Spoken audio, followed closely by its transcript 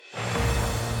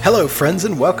Hello, friends,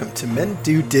 and welcome to Men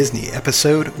Do Disney,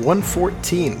 episode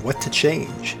 114, What to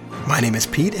Change. My name is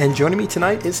Pete, and joining me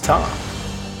tonight is Tom.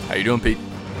 How you doing, Pete?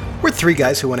 We're three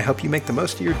guys who want to help you make the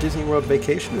most of your Disney World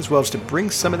vacation, as well as to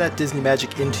bring some of that Disney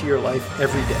magic into your life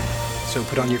every day. So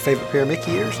put on your favorite pair of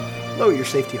Mickey ears, lower your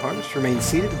safety harness, remain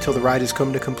seated until the ride has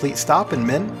come to a complete stop, and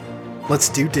men, let's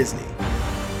do Disney.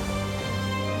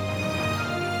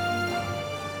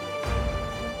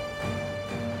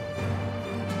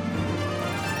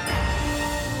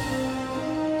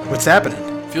 What's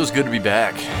happening? Feels good to be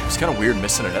back. It's kind of weird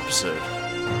missing an episode.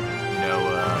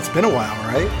 It's been a while,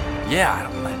 right? Yeah.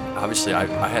 Obviously,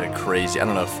 I had a crazy, I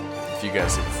don't know if you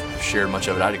guys have shared much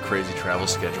of it. I had a crazy travel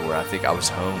schedule where I think I was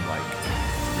home like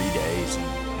 3 days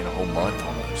in a whole month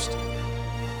almost.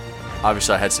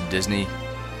 Obviously, I had some Disney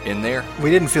in there.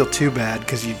 We didn't feel too bad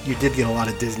because you did get a lot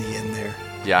of Disney in there.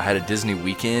 Yeah, I had a Disney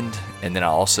weekend, and then I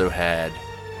also had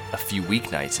a few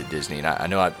weeknights at Disney. And I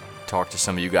know I talked to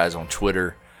some of you guys on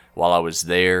Twitter while I was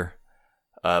there,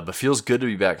 but feels good to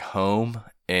be back home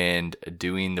and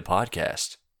doing the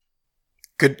podcast.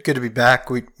 Good to be back.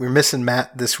 We're missing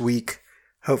Matt this week.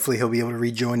 Hopefully he'll be able to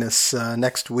rejoin us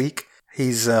next week.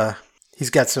 He's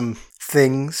got some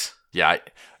things. Yeah,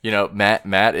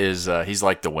 Matt is he's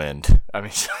like the wind. I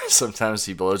mean, sometimes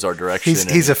he blows our direction.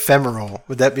 He's ephemeral.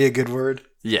 Would that be a good word?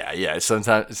 Yeah.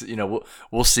 Sometimes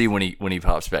we'll see when he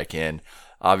pops back in.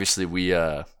 Obviously,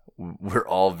 we're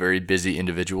all very busy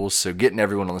individuals, so getting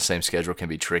everyone on the same schedule can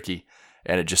be tricky.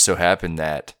 And it just so happened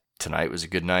that tonight was a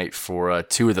good night for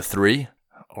two of the three,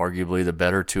 arguably the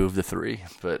better two of the three.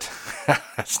 But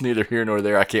that's neither here nor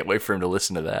there. I can't wait for him to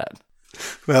listen to that.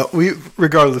 Well,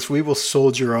 regardless, we will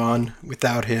soldier on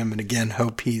without him, and again,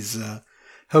 hope he's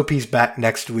back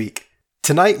next week.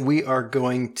 Tonight, we are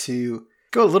going to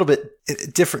go a little bit in a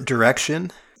different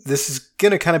direction. This is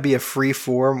going to kind of be a free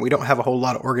form. We don't have a whole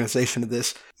lot of organization to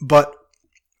this, but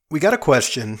we got a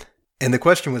question, and the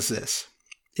question was this.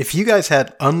 If you guys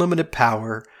had unlimited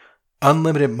power,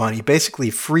 unlimited money, basically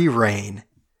free reign,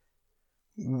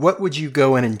 what would you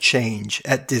go in and change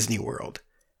at Disney World?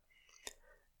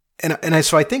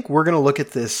 So I think we're going to look at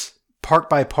this park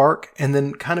by park and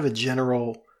then kind of a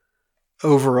general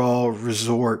overall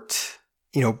resort.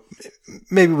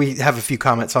 Maybe we have a few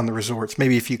comments on the resorts,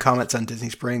 maybe a few comments on Disney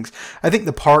Springs. I think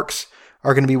the parks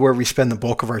are going to be where we spend the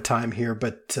bulk of our time here,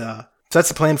 but so that's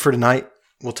the plan for tonight.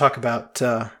 We'll talk about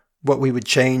what we would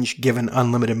change given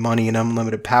unlimited money and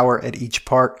unlimited power at each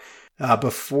park.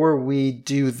 Before we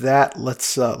do that,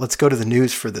 let's go to the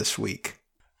news for this week.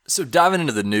 So diving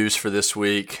into the news for this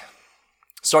week,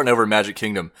 starting over at Magic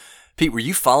Kingdom. Pete, were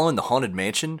you following the Haunted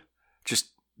Mansion? Just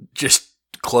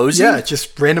closing? Yeah, it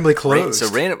just randomly closed.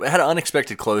 So it had an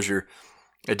unexpected closure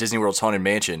at Disney World's Haunted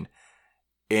Mansion,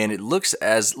 and it looks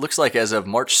like as of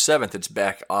March 7th, it's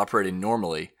back operating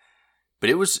normally. But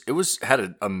it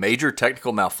had a major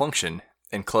technical malfunction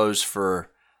and closed for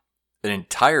at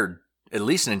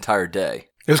least an entire day.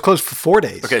 It was closed for 4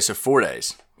 days. Okay, so 4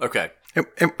 days. Okay.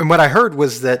 And what I heard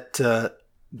was that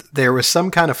there was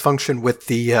some kind of function with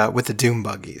the Doom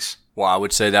buggies. Well, I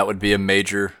would say that would be a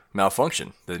major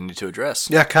malfunction that they need to address.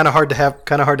 Yeah, kind of hard to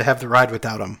have the ride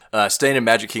without them. Staying in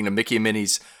Magic Kingdom, Mickey and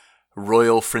Minnie's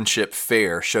Royal Friendship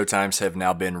Fair showtimes have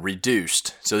now been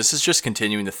reduced. So this is just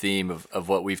continuing the theme of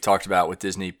what we've talked about with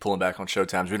Disney pulling back on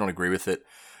showtimes. We don't agree with it.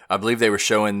 I believe they were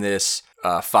showing this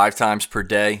 5 times per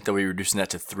day. They'll be reducing that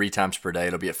to 3 times per day.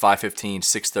 It'll be at 5:15,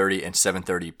 6:30, and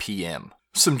 7:30 p.m.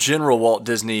 Some general Walt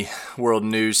Disney World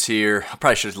news here. I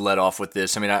probably should have led off with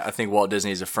this. I mean, I think Walt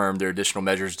Disney has affirmed their additional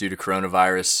measures due to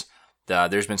coronavirus.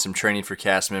 There's been some training for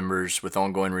cast members with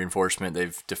ongoing reinforcement.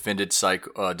 They've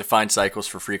defined cycles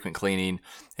for frequent cleaning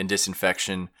and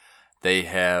disinfection. They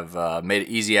have made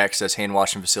easy access hand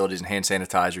washing facilities and hand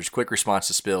sanitizers, quick response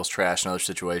to spills, trash, and other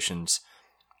situations.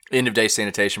 End-of-day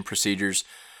sanitation procedures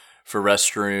for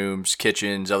restrooms,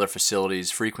 kitchens, other facilities,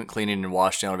 frequent cleaning and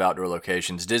wash down of outdoor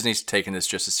locations. Disney's taking this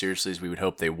just as seriously as we would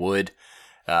hope they would.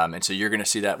 And so you're going to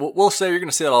see that. We'll say you're going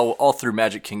to see that all through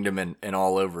Magic Kingdom and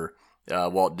all over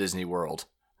Walt Disney World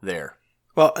there.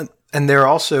 Well, and they're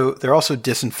also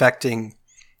disinfecting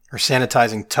or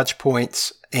sanitizing touch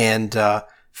points and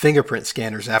fingerprint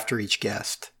scanners after each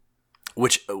guest.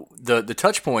 Which the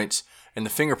touch points and the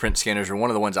fingerprint scanners are one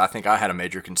of the ones I think I had a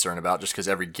major concern about, just because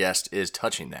every guest is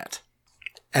touching that.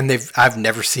 And I've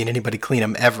never seen anybody clean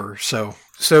them ever. So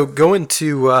going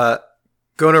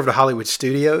over to Hollywood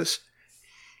Studios,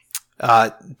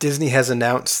 Disney has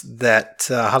announced that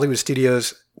Hollywood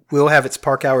Studios will have its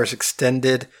park hours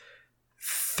extended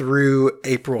through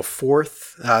April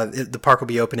 4th. The park will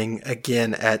be opening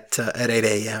again at 8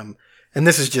 a.m. And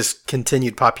this is just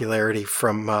continued popularity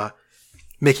from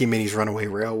Mickey and Minnie's Runaway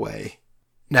Railway.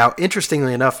 Now,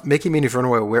 interestingly enough, Mickey and Minnie's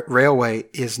Runaway Railway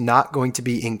is not going to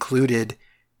be included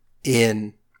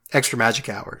in Extra Magic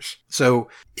Hours. So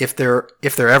if there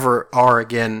ever are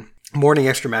again morning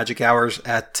Extra Magic Hours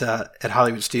at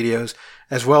Hollywood Studios,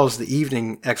 as well as the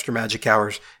evening Extra Magic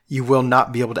Hours, you will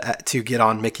not be able to get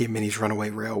on Mickey and Minnie's Runaway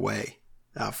Railway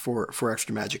for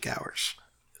Extra Magic Hours.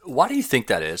 Why do you think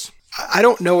that is? I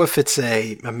don't know if it's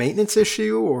a maintenance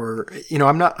issue or,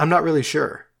 I'm not really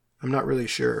sure.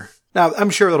 Now, I'm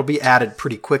sure it'll be added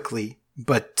pretty quickly,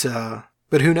 but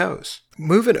who knows?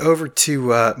 Moving over to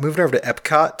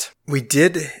Epcot, we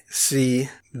did see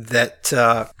that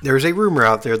there is a rumor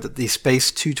out there that the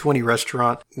Space 220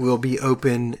 restaurant will be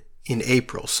open in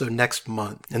April, so next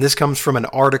month. And this comes from an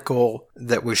article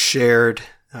that was shared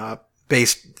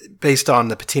based on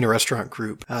the Patina Restaurant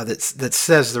Group that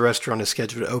says the restaurant is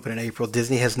scheduled to open in April.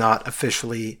 Disney has not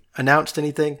officially announced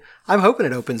anything. I'm hoping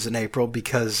it opens in April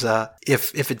because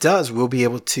if it does, we'll be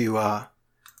able to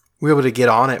get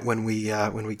on it when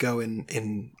we go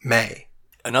in May.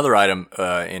 Another item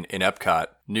in Epcot,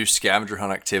 new scavenger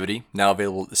hunt activity now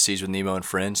available at the Seas with Nemo and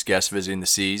Friends. Guests visiting the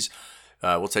Seas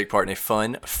will take part in a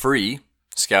fun, free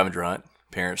scavenger hunt.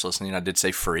 Parents listening, I did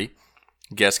say free.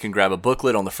 Guests can grab a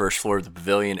booklet on the first floor of the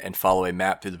pavilion and follow a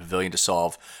map through the pavilion to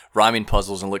solve rhyming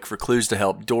puzzles and look for clues to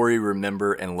help Dory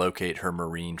remember and locate her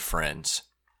marine friends.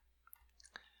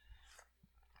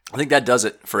 I think that does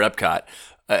it for Epcot.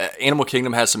 Animal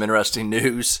Kingdom has some interesting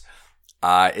news.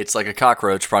 It's like a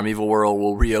cockroach. Primeval World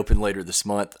will reopen later this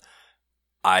month.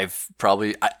 I'm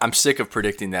sick of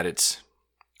predicting that it's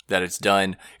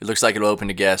done. It looks like it'll open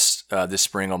to guests this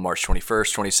spring on March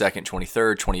 21st, 22nd,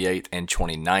 23rd, 28th, and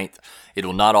 29th. It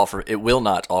will not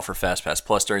offer FastPass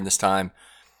Plus during this time.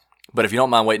 But if you don't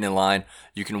mind waiting in line,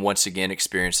 you can once again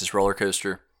experience this roller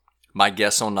coaster. My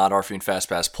guess on not offering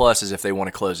FastPass Plus is if they want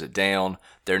to close it down,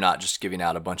 they're not just giving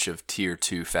out a bunch of Tier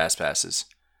 2 FastPasses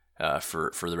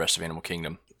for the rest of Animal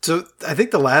Kingdom. So I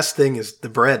think the last thing is the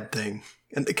bread thing.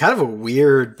 And kind of a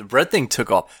weird... The bread thing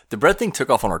took off. The bread thing took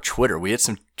off on our Twitter. We had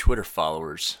some Twitter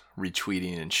followers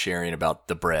retweeting and sharing about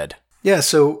the bread. Yeah,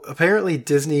 so apparently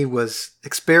Disney was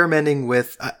experimenting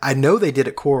with... I know they did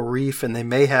at Coral Reef, and they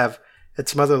may have at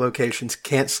some other locations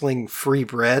canceling free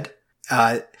bread.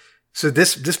 So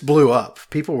this blew up.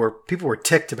 People were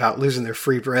ticked about losing their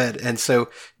free bread, and so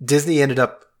Disney ended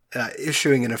up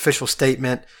issuing an official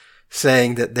statement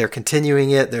saying that they're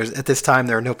continuing it. At this time,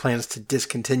 there are no plans to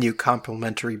discontinue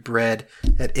complimentary bread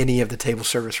at any of the table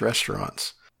service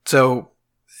restaurants. So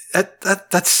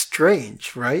that's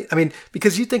strange, right? I mean,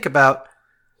 because you think about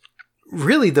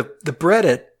really the bread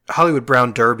at Hollywood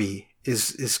Brown Derby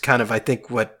is kind of, I think,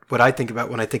 what I think about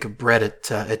when I think of bread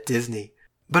at Disney.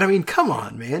 But I mean, come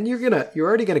on, man! You're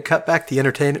already gonna cut back the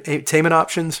entertainment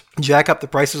options, jack up the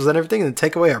prices and everything, and then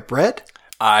take away our bread.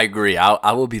 I agree.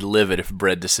 I will be livid if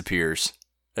bread disappears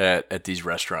at these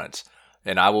restaurants,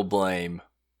 and I will blame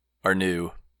our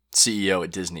new CEO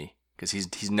at Disney because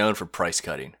he's known for price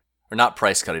cutting, or not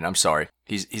price cutting. I'm sorry,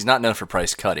 he's not known for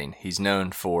price cutting. He's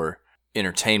known for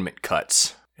entertainment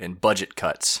cuts and budget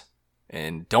cuts.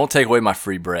 And don't take away my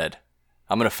free bread.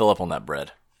 I'm gonna fill up on that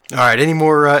bread. All right. Any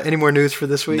more news for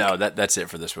this week? No, that's it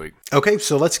for this week. Okay,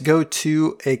 so let's go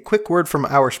to a quick word from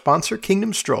our sponsor,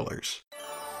 Kingdom Strollers.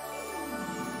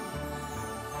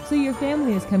 So your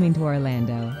family is coming to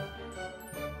Orlando,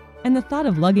 and the thought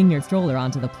of lugging your stroller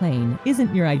onto the plane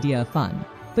isn't your idea of fun.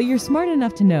 But you're smart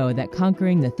enough to know that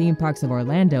conquering the theme parks of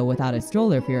Orlando without a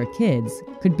stroller for your kids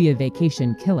could be a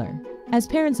vacation killer. As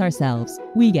parents ourselves,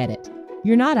 we get it.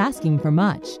 You're not asking for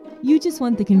much. You just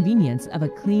want the convenience of a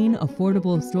clean,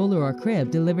 affordable stroller or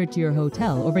crib delivered to your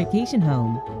hotel or vacation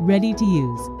home, ready to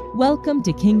use. Welcome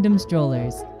to Kingdom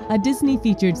Strollers, a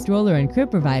Disney-featured stroller and crib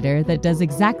provider that does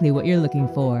exactly what you're looking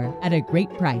for at a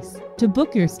great price. To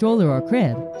book your stroller or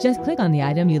crib, just click on the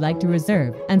item you'd like to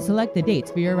reserve and select the dates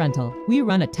for your rental. We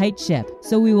run a tight ship,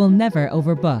 so we will never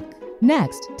overbook.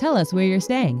 Next, tell us where you're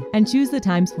staying and choose the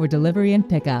times for delivery and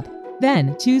pickup.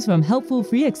 Then, choose from helpful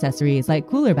free accessories like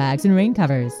cooler bags and rain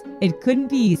covers. It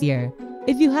couldn't be easier.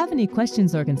 If you have any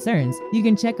questions or concerns, you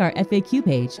can check our FAQ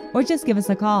page or just give us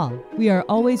a call. We are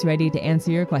always ready to answer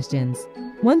your questions.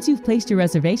 Once you've placed your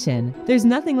reservation, there's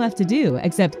nothing left to do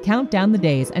except count down the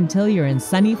days until you're in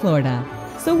sunny Florida.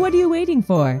 So what are you waiting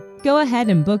for? Go ahead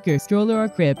and book your stroller or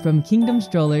crib from Kingdom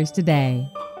Strollers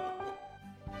today.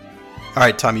 All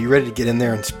right, Tom, you ready to get in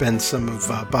there and spend some of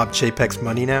Bob Chapek's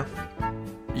money now?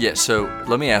 Yeah, so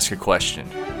let me ask a question.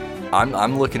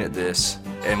 I'm looking at this,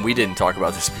 and we didn't talk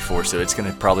about this before, so it's going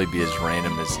to probably be as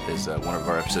random as one of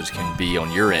our episodes can be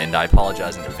on your end. I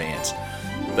apologize in advance.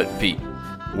 But Pete,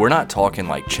 we're not talking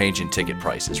like changing ticket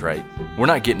prices, right? We're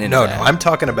not getting into No, that. no. I'm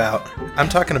talking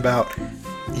about.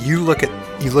 You look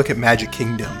at Magic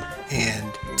Kingdom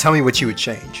and tell me what you would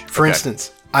change. For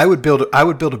instance, I would build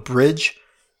a bridge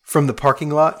from the parking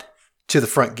lot to the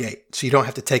front gate, so you don't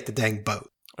have to take the dang boat.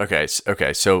 Okay.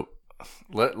 So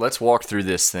let's walk through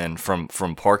this then from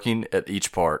parking at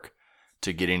each park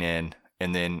to getting in,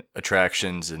 and then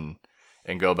attractions and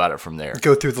go about it from there.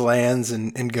 Go through the lands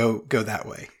and go that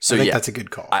way. So I think that's a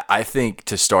good call. I think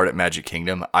to start at Magic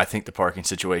Kingdom, I think the parking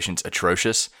situation's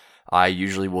atrocious. I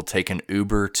usually will take an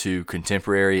Uber to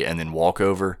Contemporary and then walk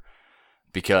over,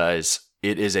 because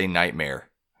it is a nightmare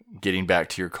getting back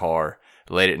to your car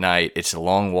late at night. It's a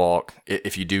long walk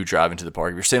if you do drive into the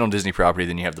park. If you're staying on Disney property,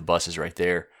 then you have the buses right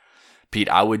there. Pete,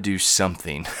 I would do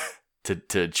something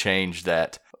to change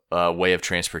that way of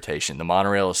transportation. The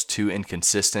monorail is too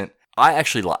inconsistent. I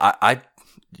actually,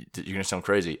 you're going to sound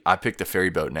crazy, I picked the ferry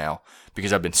boat now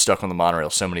because I've been stuck on the monorail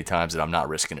so many times that I'm not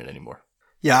risking it anymore.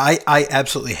 Yeah, I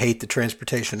absolutely hate the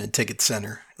transportation and ticket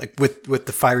center. Like with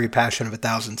the fiery passion of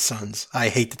 1,000 suns, I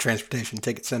hate the transportation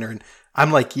ticket center. And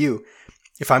I'm like you.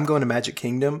 If I'm going to Magic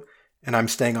Kingdom and I'm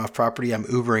staying off property, I'm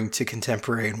Ubering to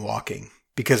Contemporary and walking,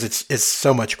 because it's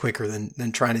so much quicker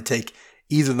than trying to take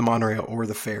either the monorail or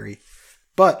the ferry.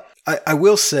 But I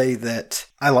will say that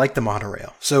I like the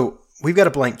monorail. So we've got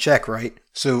a blank check, right?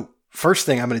 So first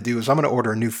thing I'm going to do is I'm going to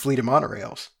order a new fleet of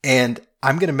monorails. And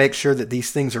I'm going to make sure that these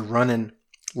things are running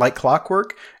like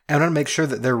clockwork. And I'm going to make sure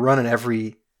that they're running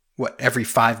every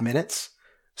 5 minutes.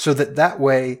 So that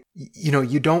way,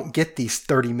 you don't get these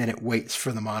 30-minute waits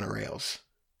for the monorails.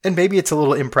 And maybe it's a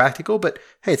little impractical, but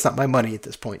hey, it's not my money at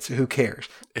this point, so who cares?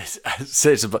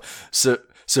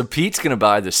 So Pete's going to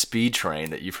buy the speed train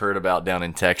that you've heard about down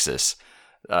in Texas,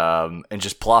 and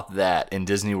just plop that in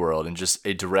Disney World, and just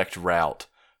a direct route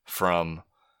from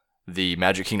the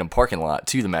Magic Kingdom parking lot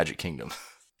to the Magic Kingdom.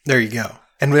 There you go.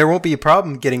 And there won't be a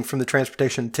problem getting from the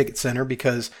transportation ticket center,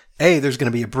 because A, there's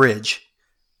going to be a bridge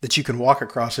that you can walk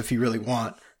across if you really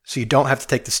want, so you don't have to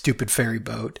take the stupid ferry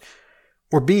boat.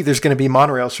 Or B, there's going to be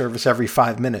monorail service every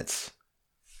 5 minutes.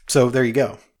 So there you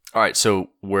go. All right, so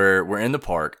we're in the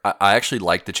park. I actually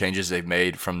like the changes they've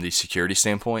made from the security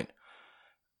standpoint.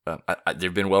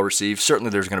 They've been well received.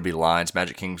 Certainly there's going to be lines.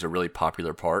 Magic Kingdom's a really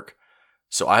popular park.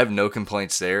 So I have no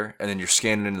complaints there. And then you're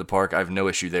scanning into the park. I have no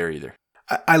issue there either.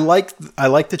 I like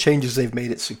the changes they've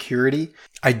made at security.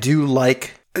 I do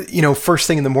like, first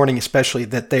thing in the morning especially,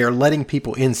 that they are letting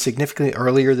people in significantly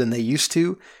earlier than they used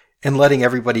to, and letting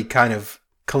everybody kind of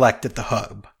collect at the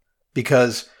hub.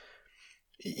 Because,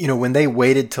 when they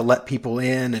waited to let people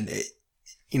in, and,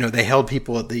 they held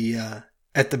people at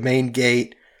the main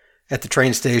gate, at the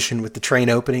train station with the train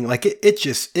opening, like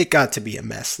it got to be a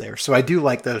mess there. So I do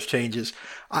like those changes.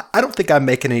 I don't think I'm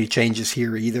making any changes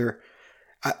here either.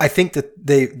 I think that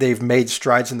they've made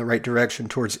strides in the right direction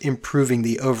towards improving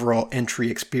the overall entry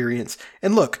experience.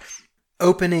 And look,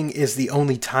 opening is the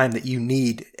only time that you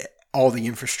need all the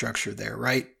infrastructure there,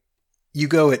 right? You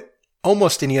go at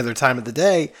almost any other time of the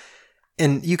day,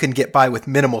 and you can get by with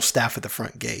minimal staff at the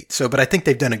front gate. But I think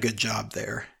they've done a good job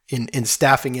there in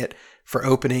staffing it for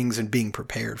openings and being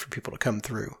prepared for people to come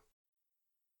through.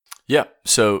 Yeah.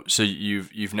 So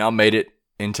you've now made it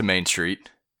into Main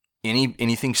Street.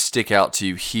 Anything stick out to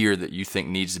you here that you think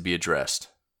needs to be addressed?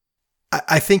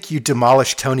 I think you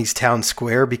demolish Tony's Town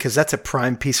Square, because that's a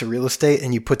prime piece of real estate,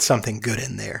 and you put something good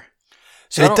in there.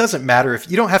 So it doesn't matter if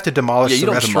you don't have to demolish the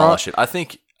restaurant. Demolish it. I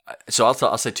think so.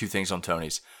 I'll say two things on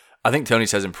Tony's. I think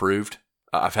Tony's has improved.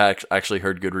 I've actually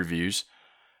heard good reviews,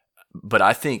 but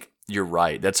I think you're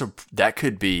right. That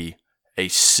could be a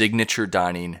signature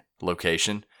dining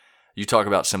location. You talk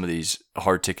about some of these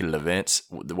hard-ticketed events,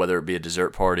 whether it be a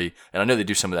dessert party, and I know they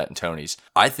do some of that in Tony's.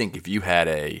 I think if you had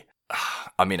I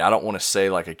don't want to say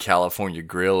like a California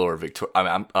Grill or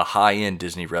a high-end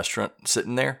Disney restaurant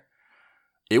sitting there,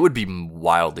 it would be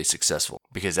wildly successful,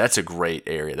 because that's a great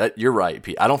area. You're right,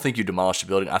 Pete. I don't think you demolish the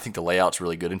building. I think the layout's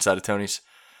really good inside of Tony's.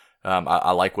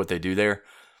 I like what they do there,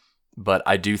 but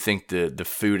I do think the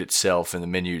food itself and the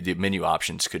menu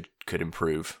options could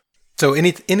improve. So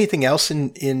anything else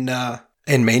in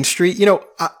Main Street?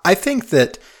 I think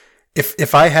that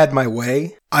if I had my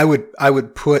way, I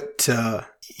would put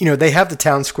they have the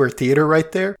Town Square Theater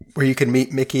right there where you can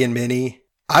meet Mickey and Minnie.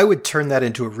 I would turn that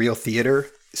into a real theater,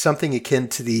 something akin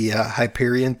to the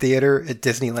Hyperion Theater at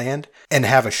Disneyland, and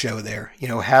have a show there.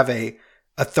 Have a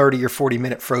 30 or 40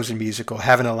 minute Frozen musical,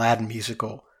 have an Aladdin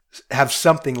musical, have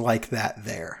something like that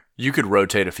there. You could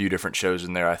rotate a few different shows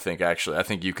in there, I think, actually. I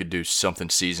think you could do something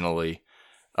seasonally,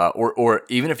 or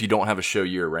even if you don't have a show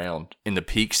year-round, in the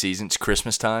peak seasons,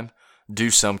 Christmas time,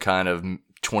 do some kind of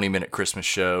 20-minute Christmas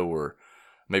show, or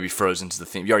maybe Frozen's the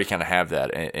theme. You already kind of have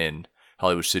that in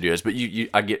Hollywood Studios. But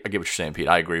I get what you're saying, Pete.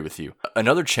 I agree with you.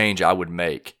 Another change I would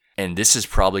make, and this is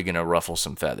probably going to ruffle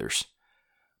some feathers,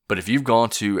 but if you've gone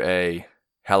to a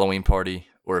Halloween party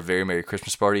or a Very Merry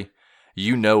Christmas party,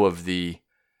 you know of the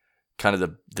kind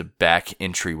of the back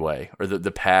entryway or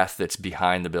the path that's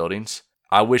behind the buildings.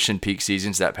 I wish in peak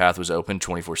seasons that path was open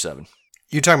 24/7.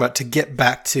 You're talking about to get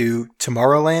back to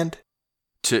Tomorrowland?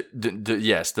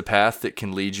 Yes, the path that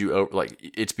can lead you over, like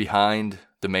it's behind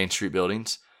the Main Street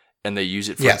buildings, and they use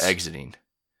it for exiting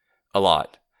a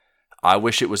lot. I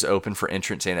wish it was open for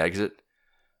entrance and exit,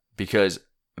 because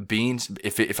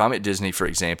if I'm at Disney, for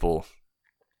example,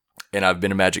 and I've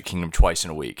been to Magic Kingdom twice in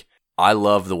a week, I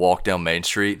love the walk down Main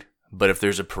Street. But if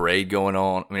there's a parade going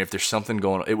on, I mean, if there's something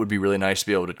going on, it would be really nice to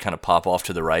be able to kind of pop off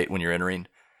to the right when you're entering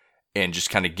and just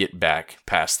kind of get back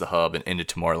past the hub and into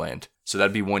Tomorrowland. So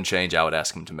that'd be one change I would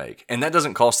ask them to make. And that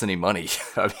doesn't cost any money.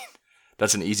 I mean,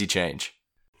 that's an easy change.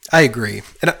 I agree.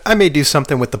 And I may do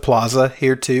something with the plaza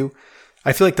here too.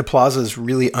 I feel like the plaza is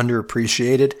really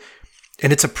underappreciated,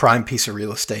 and it's a prime piece of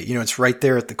real estate. You know, it's right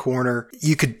there at the corner.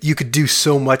 You could do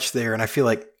so much there, and I feel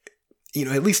like, you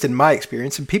know, at least in my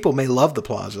experience, and people may love the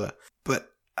plaza,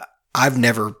 but I've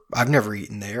never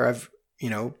eaten there. I've, you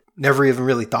know, never even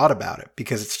really thought about it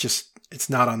because it's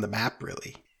not on the map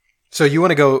really. So you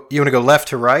want to go left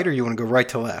to right, or you want to go right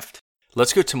to left?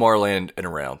 Let's go Tomorrowland and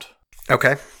around.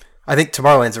 Okay. I think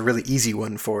Tomorrowland's a really easy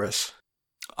one for us.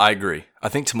 I agree. I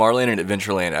think Tomorrowland and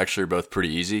Adventureland actually are both pretty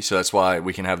easy, so that's why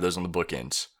we can have those on the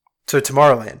bookends. So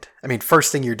Tomorrowland, I mean,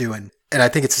 first thing you're doing, and I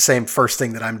think it's the same first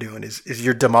thing that I'm doing, is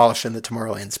you're demolishing the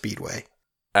Tomorrowland Speedway.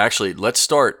 Actually, let's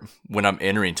start when I'm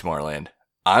entering Tomorrowland.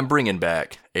 I'm bringing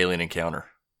back Alien Encounter.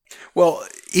 Well,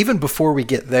 even before we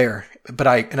get there, but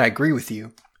I agree with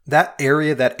you, that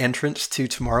area, that entrance to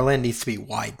Tomorrowland needs to be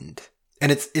widened.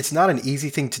 And it's not an easy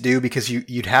thing to do because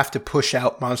you'd have to push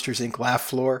out Monsters, Inc. Laugh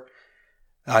Floor.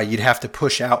 You'd have to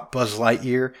push out Buzz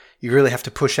Lightyear. You really have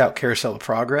to push out Carousel of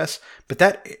Progress. But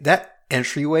that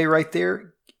entryway right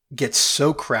there gets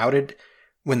so crowded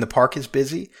when the park is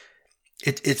busy.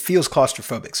 It feels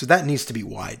claustrophobic. So that needs to be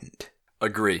widened.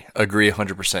 Agree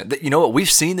 100%. You know what?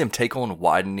 We've seen them take on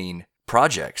widening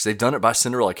projects. They've done it by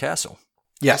Cinderella Castle.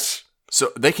 Yes.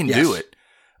 So they can do it.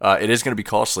 It is going to be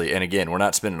costly. And again, we're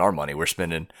not spending our money. We're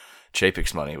spending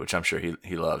Chapek's money, which I'm sure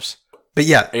he loves. But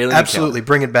yeah, Alien absolutely. Encounter.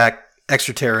 Bring it back.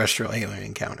 Extraterrestrial Alien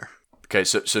Encounter. Okay,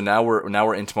 so now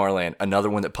we're in Tomorrowland. Another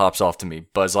one that pops off to me,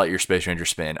 Buzz Lightyear Space Ranger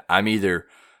Spin. I'm either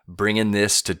bringing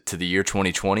this to the year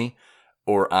 2020,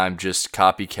 or I'm just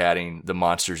copycatting the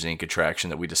Monsters, Inc. attraction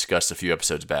that we discussed a few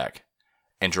episodes back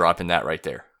and dropping that right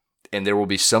there. And there will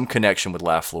be some connection with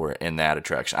Laugh Floor in that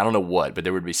attraction. I don't know what, but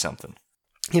there would be something.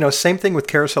 You know, same thing with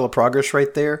Carousel of Progress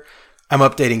right there. I'm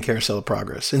updating Carousel of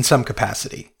Progress in some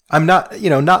capacity. I'm not,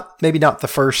 maybe not the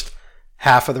first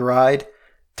half of the ride,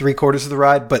 3/4 of the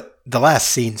ride, but the last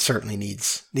scene certainly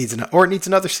needs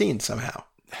another scene somehow.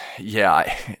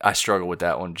 Yeah, I struggle with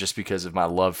that one just because of my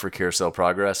love for Carousel of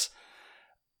Progress.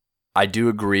 I do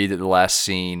agree that the last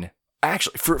scene,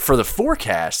 actually, for the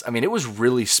forecast, I mean, it was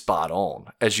really spot on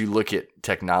as you look at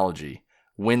technology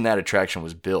when that attraction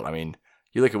was built. I mean,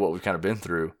 you look at what we've kind of been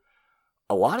through.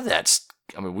 A lot of that's,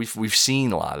 I mean, we've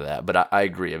seen a lot of that, but I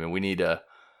agree. I mean, we need a.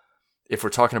 If we're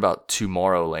talking about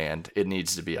Tomorrowland, it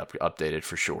needs to be updated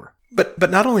for sure. But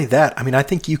not only that, I mean, I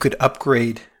think you could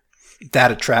upgrade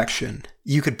that attraction.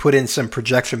 You could put in some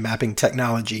projection mapping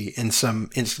technology in some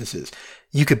instances.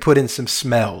 You could put in some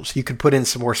smells. You could put in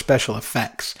some more special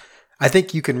effects. I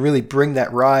think you can really bring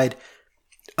that ride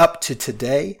up to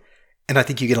today, and I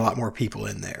think you get a lot more people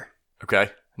in there.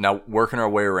 Okay. Now, working our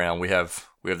way around, we have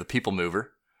the People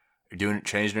Mover. Are you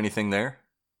changing anything there?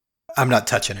 I'm not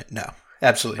touching it, no.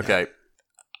 Absolutely not. Okay.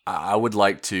 I would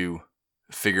like to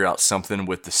figure out something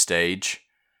with the stage.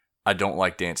 I don't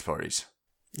like dance parties.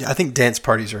 Yeah, I think dance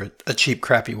parties are a cheap,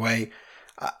 crappy way.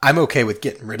 I'm okay with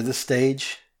getting rid of the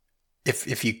stage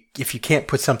if you can't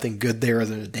put something good there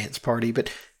other than a dance party.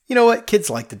 But you know what? Kids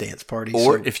like the dance party.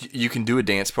 Or if you can do a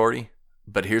dance party,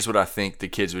 but here's what I think the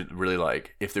kids would really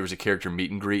like. If there was a character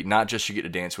meet and greet, not just you get to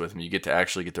dance with them, you get to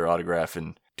actually get their autograph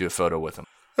and do a photo with them.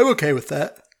 I'm okay with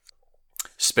that.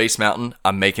 Space Mountain,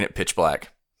 I'm making it pitch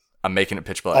black.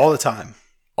 All the time.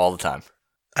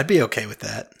 I'd be okay with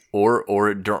that. Or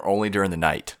only during the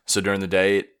night. So during the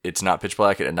day, it's not pitch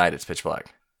black. At night, it's pitch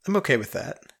black. I'm okay with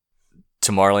that.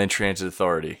 Tomorrowland Transit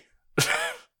Authority.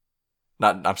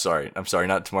 I'm sorry, not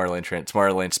Tomorrowland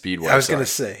Tomorrowland Speedway. I was going to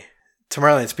say,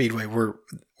 Tomorrowland Speedway,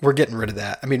 we're getting rid of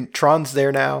that. I mean, Tron's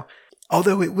there now.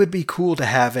 Although it would be cool to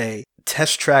have a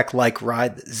test track-like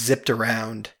ride that zipped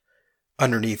around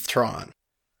underneath Tron.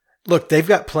 Look, they've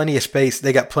got plenty of space.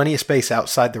 They got plenty of space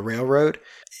outside the railroad.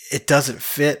 It doesn't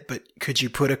fit, but could you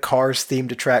put a Cars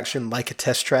themed attraction like a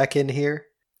test track in here?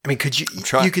 I mean, could you?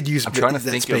 You could use. I'm trying to that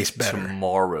think space of better.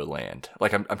 Tomorrowland.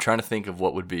 Like I'm trying to think of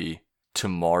what would be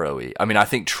tomorrow-y. I mean, I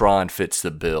think Tron fits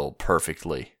the bill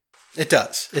perfectly. It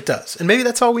does. It does. And maybe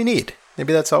that's all we need.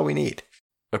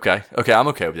 Okay, I'm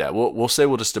okay with that. We'll say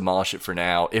we'll just demolish it for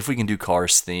now. If we can do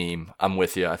Cars theme, I'm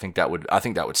with you. I think that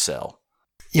would sell.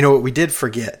 You know what we did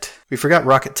forget? We forgot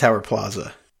Rocket Tower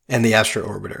Plaza and the Astro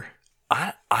Orbiter.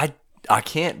 I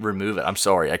can't remove it. I'm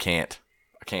sorry, I can't.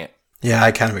 Yeah,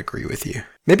 I kind of agree with you.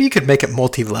 Maybe you could make it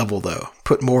multi-level though.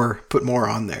 Put more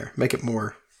on there. Make it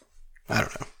more. I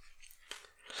don't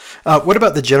know. What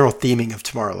about the general theming of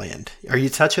Tomorrowland? Are you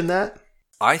touching that?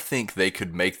 I think they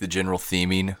could make the general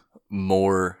theming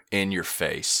more in your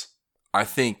face. I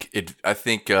think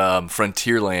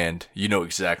Frontierland, you know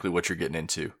exactly what you're getting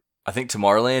into. I think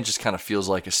Tomorrowland just kind of feels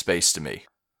like a space to me.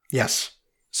 Yes.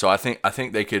 So I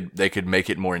think they could make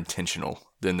it more intentional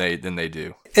than they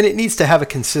do. And it needs to have a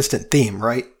consistent theme,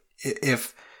 right?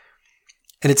 And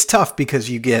it's tough because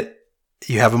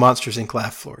you have a Monsters Inc.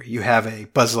 laugh floor, you have a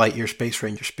Buzz Lightyear Space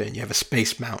Ranger spin, you have a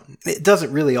Space Mountain. It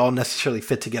doesn't really all necessarily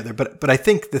fit together, but I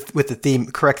think with the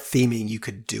correct theming, you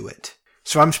could do it.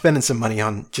 So I'm spending some money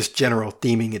on just general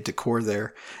theming and decor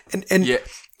there, and yeah.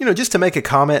 You know, just to make a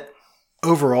comment,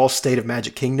 overall state of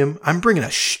Magic Kingdom, I'm bringing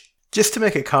just to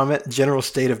make a comment, general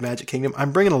state of Magic Kingdom,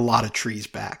 I'm bringing a lot of trees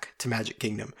back to Magic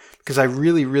Kingdom because I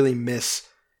really, really miss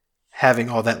having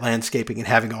all that landscaping and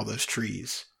having all those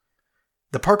trees.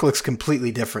 The park looks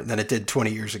completely different than it did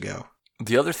 20 years ago.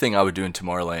 The other thing I would do in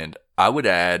Tomorrowland, I would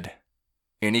add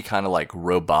any kind of like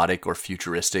robotic or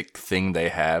futuristic thing they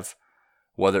have,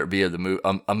 whether it be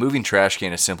a moving trash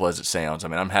can, as simple as it sounds. I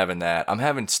mean, I'm having that. I'm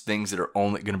having things that are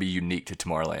only going to be unique to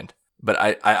Tomorrowland. But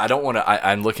I don't want to.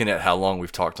 I'm looking at how long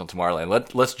we've talked on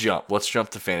Tomorrowland. Let's jump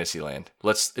to Fantasyland.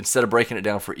 Instead of breaking it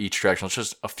down for each attraction, let's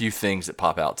just a few things that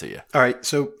pop out to you. All right,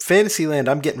 so Fantasyland,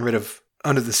 I'm getting rid of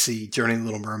Under the Sea, Journey of the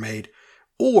Little Mermaid,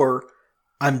 or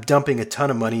I'm dumping a ton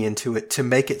of money into it to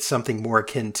make it something more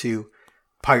akin to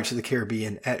Pirates of the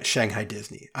Caribbean at Shanghai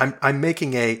Disney. I'm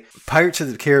making a Pirates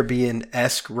of the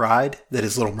Caribbean-esque ride that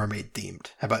is Little Mermaid themed.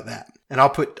 How about that? And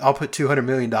I'll put $200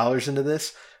 million into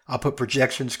this. I'll put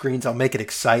projection screens. I'll make it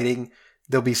exciting.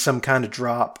 There'll be some kind of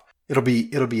drop. It'll be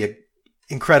an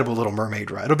incredible Little Mermaid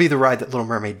ride. It'll be the ride that Little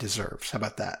Mermaid deserves. How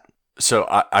about that? So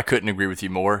I couldn't agree with you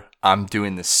more. I'm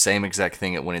doing the same exact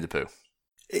thing at Winnie the Pooh.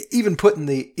 Even putting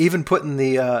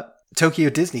the Tokyo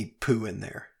Disney Pooh in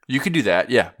there. You could do that,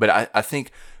 yeah. But I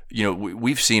think, you know,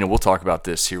 we've seen, and we'll talk about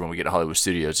this here when we get to Hollywood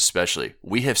Studios especially,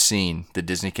 we have seen that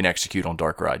Disney can execute on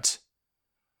dark rides.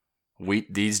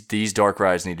 These dark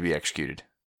rides need to be executed.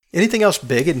 Anything else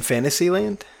big in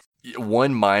Fantasyland?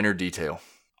 One minor detail.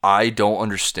 I don't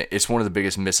understand. It's one of the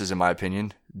biggest misses in my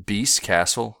opinion. Beast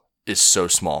Castle is so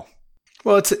small.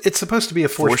 Well, it's supposed to be a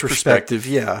forced perspective.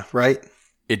 Yeah, right?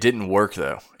 It didn't work,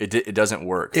 though. It doesn't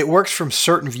work. It works from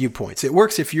certain viewpoints. It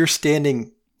works if you're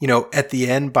standing, you know, at the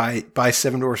end by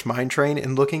Seven Dwarfs Mine Train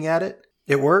and looking at it.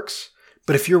 It works.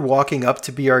 But if you're walking up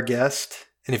to be our guest,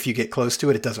 and if you get close to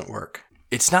it, it doesn't work.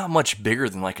 It's not much bigger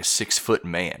than like a 6-foot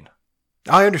man.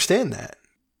 I understand that.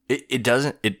 It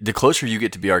doesn't. The closer you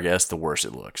get to be our guest, the worse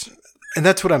it looks. And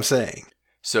that's what I'm saying.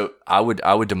 So I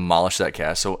would demolish that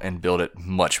castle and build it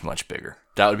much, much bigger.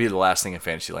 That would be the last thing in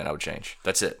Fantasyland I would change.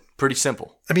 That's it. Pretty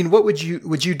simple. I mean, what would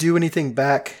you do anything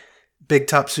back? Big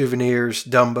Top Souvenirs,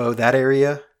 Dumbo, that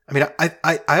area? I mean,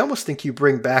 I almost think you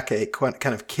bring back a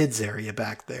kind of kids area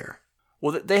back there.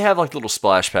 Well, they have like a little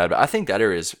splash pad, but I think that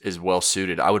area is well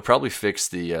suited. I would probably fix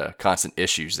the constant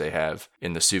issues they have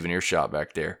in the souvenir shop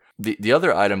back there. The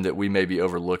other item that we may be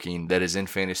overlooking that is in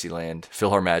Fantasyland,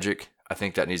 PhilharMagic, I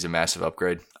think that needs a massive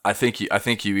upgrade. I think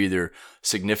you either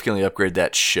significantly upgrade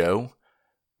that show,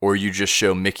 or you just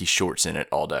show Mickey shorts in it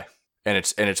all day. And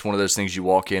it's one of those things you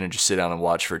walk in and just sit down and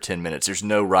watch for 10 minutes. There's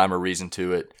no rhyme or reason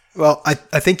to it. Well, I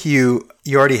think you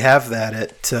already have that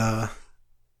at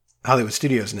Hollywood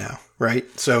Studios now,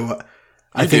 right? So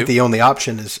I think the only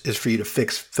option is for you to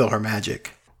fix PhilharMagic.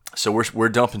 So we're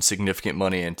dumping significant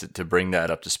money in to bring that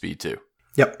up to speed too.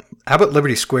 Yep. How about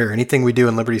Liberty Square? Anything we do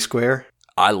in Liberty Square?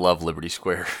 I love Liberty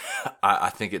Square. I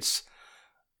think it's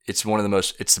one of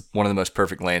the most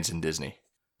perfect lands in Disney.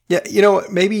 Yeah, you know,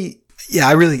 maybe. Yeah,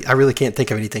 I really can't think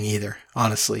of anything either,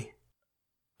 honestly.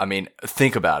 I mean,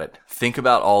 think about it. Think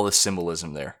about all the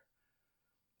symbolism there.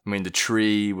 I mean, the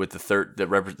tree with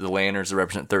the lanterns that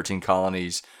represent 13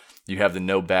 colonies. You have the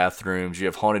no bathrooms. You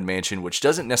have Haunted Mansion, which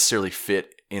doesn't necessarily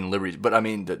fit in Liberty, but I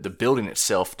mean, the building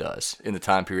itself does in the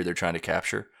time period they're trying to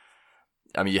capture.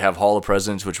 I mean, you have Hall of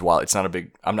Presidents, which while it's not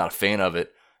I'm not a fan of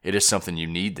it, it is something you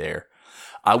need there.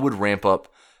 I would ramp up,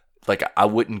 like I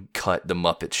wouldn't cut the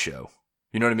Muppet Show.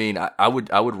 You know what I mean? I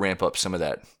would ramp up some of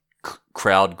that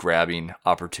crowd grabbing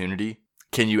opportunity.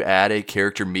 Can you add a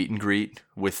character meet and greet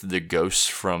with the ghosts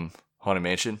from Haunted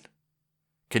Mansion?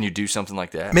 Can you do something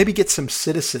like that? Maybe get some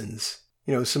citizens,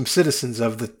 some citizens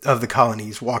of the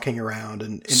colonies walking around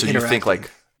and so interacting.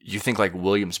 you think like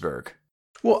Williamsburg.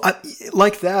 Well,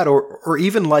 like that, or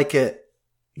even like at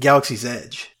Galaxy's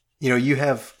Edge. You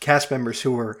have cast members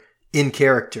who are in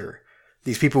character.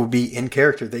 These people would be in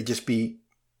character. They'd just be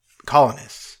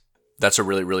colonists. That's a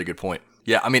really, really good point.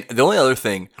 Yeah, I mean, the only other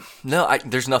thing,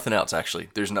 there's nothing else, actually.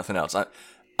 There's nothing else.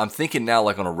 I'm thinking now,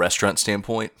 like on a restaurant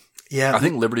standpoint, yeah, I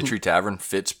think Liberty Tree Tavern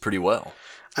fits pretty well.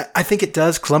 I think it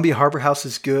does. Columbia Harbor House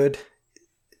is good.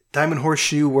 Diamond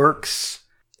Horseshoe works.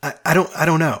 I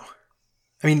don't know.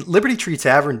 I mean, Liberty Tree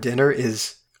Tavern dinner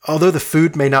is, although the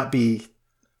food may not be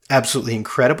absolutely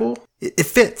incredible, it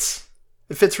fits.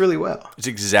 It fits really well. It's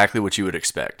exactly what you would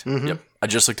expect. Mm-hmm. Yep. I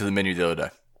just looked at the menu the other day.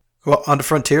 Well, on to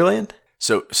Frontierland?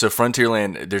 So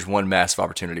Frontierland, there's one massive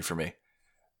opportunity for me.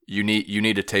 You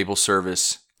need a table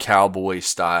service, cowboy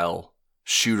style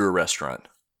shooter restaurant.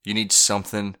 You need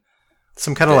something.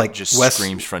 Some kind of like just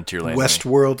screams Frontierland.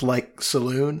 Westworld like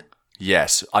saloon.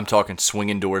 Yes, I'm talking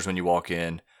swinging doors when you walk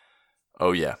in.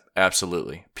 Oh yeah,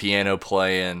 absolutely. Piano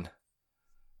playing.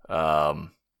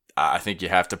 I think you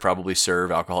have to probably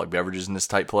serve alcoholic beverages in this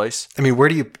type place. I mean, where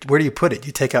do you put it?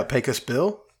 You take out Pecos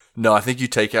Bill? No, I think you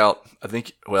take out.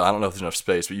 Well, I don't know if there's enough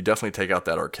space, but you definitely take out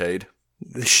that arcade,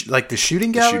 like the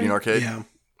shooting gallery, shooting arcade. Yeah.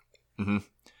 Mm-hmm.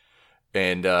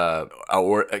 And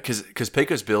or because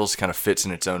Pecos Bill's kind of fits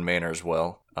in its own manner as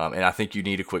well, and I think you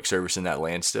need a quick service in that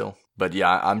land still. But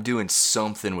yeah, I'm doing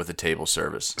something with a table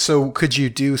service. So could you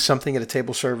do something at a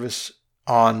table service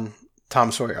on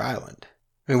Tom Sawyer Island?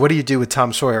 I mean, what do you do with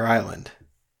Tom Sawyer Island?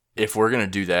 If we're going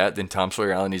to do that, then Tom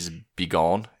Sawyer Island needs to be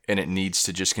gone, and it needs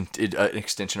to just an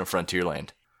extension of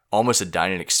Frontierland, almost a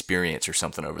dining experience or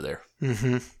something over there.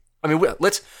 Mm-hmm. I mean,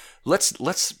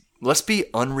 let's be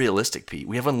unrealistic, Pete.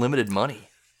 We have unlimited money.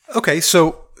 Okay,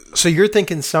 so you're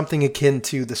thinking something akin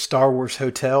to the Star Wars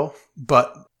Hotel,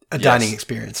 but a dining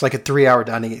experience, like a 3-hour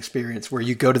dining experience where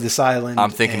you go to this island.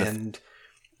 I'm thinking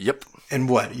yep. And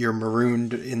what? You're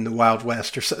marooned in the Wild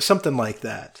West or something like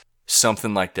that.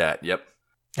 Something like that, yep.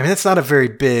 I mean, that's not a very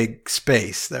big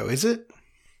space, though, is it?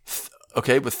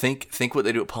 Okay, but think what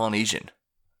they do at Polynesian.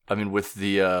 I mean, with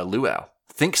the luau.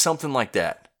 Think something like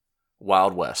that.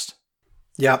 Wild West.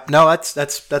 Yeah, no,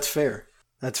 that's fair.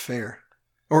 That's fair.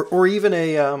 Or even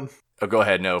a Oh, go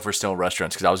ahead. No, if we're still in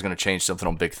restaurants, because I was going to change something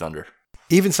on Big Thunder.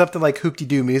 Even something like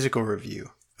Hoop-de-Doo Musical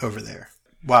Review over there.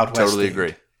 Wild West. Totally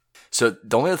agree. So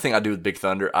the only other thing I do with Big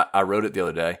Thunder, I wrote it the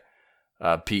other day.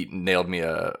 Pete nailed me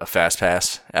a fast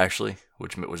pass, actually,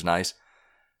 which was nice.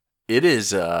 It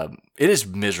is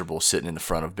miserable sitting in the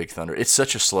front of Big Thunder. It's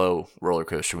such a slow roller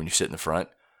coaster when you sit in the front.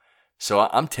 So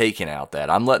I'm taking out that.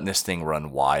 I'm letting this thing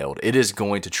run wild. It is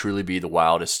going to truly be the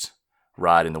wildest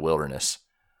ride in the wilderness.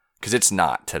 Because it's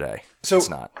not today. So it's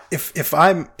not. If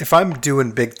I'm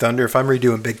doing Big Thunder, if I'm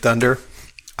redoing Big Thunder,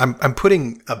 I'm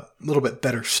putting a little bit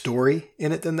better story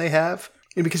in it than they have.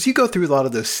 And because you go through a lot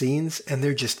of those scenes and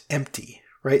they're just empty,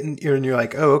 right? And you're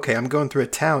like, oh, okay, I'm going through a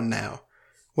town now.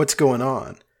 What's going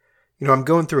on? I'm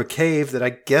going through a cave that I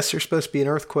guess there's supposed to be an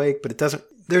earthquake, but it doesn't.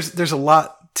 There's a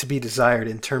lot to be desired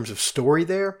in terms of story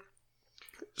there.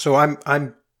 So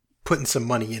I'm putting some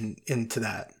money into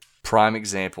that. Prime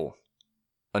example.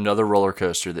 Another roller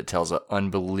coaster that tells an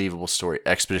unbelievable story,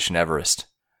 Expedition Everest,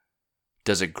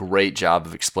 does a great job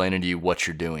of explaining to you what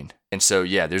you're doing. And so,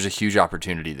 yeah, there's a huge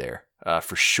opportunity there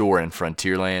for sure in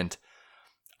Frontierland.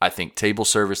 I think table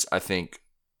service, I think,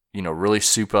 really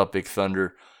soup up Big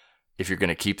Thunder if you're going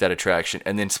to keep that attraction.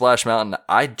 And then Splash Mountain,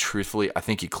 I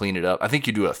think you clean it up. I think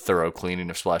you do a thorough cleaning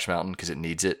of Splash Mountain because it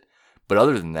needs it. But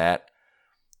other than that,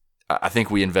 I think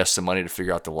we invest some money to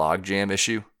figure out the log jam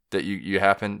issue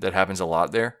that that happens a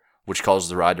lot there, which causes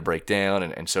the ride to break down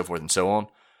and so forth and so on.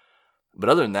 But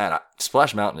other than that,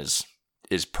 Splash Mountain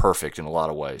is perfect in a lot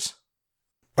of ways.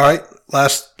 All right,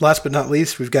 last but not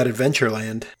least, we've got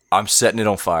Adventureland. I'm setting it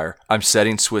on fire. I'm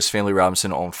setting Swiss Family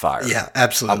Robinson on fire. Yeah,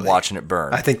 absolutely. I'm watching it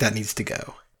burn. I think that needs to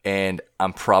go. And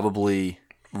I'm probably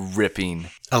ripping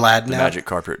Aladdin the out? Magic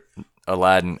Carpet.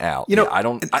 Aladdin out. You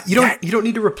don't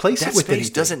need to replace it with anything. That space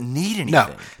doesn't need anything.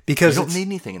 No, because you don't need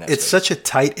anything in that it's space. such a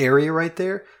tight area right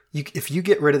there. If you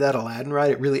get rid of that Aladdin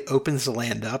ride, it really opens the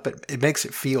land up. It makes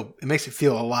it feel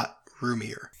a lot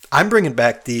roomier. I'm bringing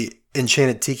back the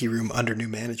Enchanted Tiki Room under new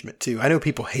management too. I know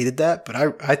people hated that, but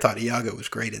I thought Iago was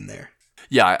great in there.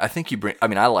 Yeah, I think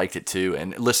I liked it too.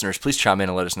 And listeners, please chime in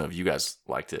and let us know if you guys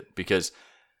liked it. Because,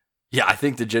 yeah, I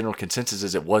think the general consensus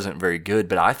is it wasn't very good,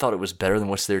 but I thought it was better than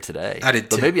what's there today. I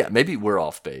did too. But maybe we're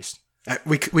off base.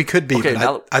 We could be, okay,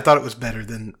 but I thought it was better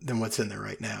than what's in there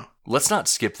right now. Let's not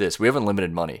skip this. We have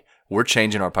unlimited money. We're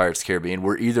changing our Pirates of the Caribbean.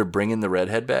 We're either bringing the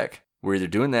redhead back, we're either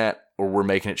doing that, or we're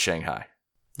making it Shanghai.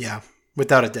 Yeah,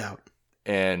 without a doubt.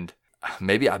 And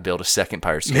maybe I build a second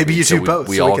Pirates of the Caribbean. Maybe you do both.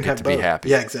 We all get to be happy.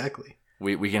 Yeah, exactly.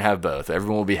 We can have both.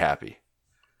 Everyone will be happy.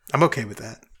 I'm okay with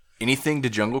that. Anything to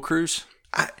Jungle Cruise?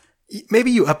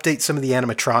 Maybe you update some of the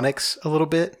animatronics a little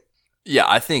bit. Yeah,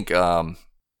 I think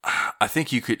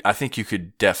you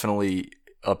could definitely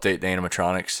update the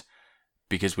animatronics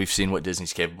because we've seen what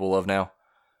Disney's capable of now.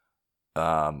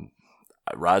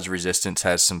 Rise of Resistance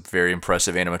has some very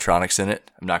impressive animatronics in it.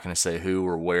 I'm not going to say who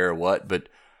or where or what, but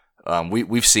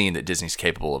we've seen that Disney's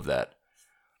capable of that.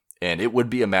 And it would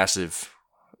be a massive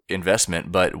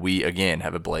investment, but we, again,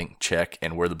 have a blank check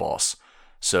and we're the boss.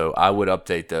 So I would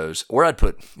update those. Or I'd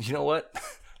put, you know what?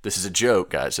 This is a joke,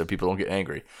 guys, so people don't get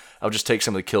angry. I'll just take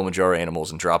some of the Kilimanjaro animals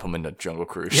and drop them into Jungle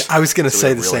Cruise. Yeah, I was going to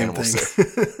say the same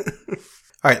thing.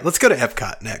 All right, let's go to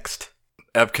Epcot next.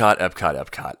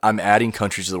 Epcot. I'm adding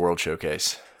countries to the World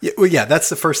Showcase. Yeah, that's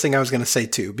the first thing I was going to say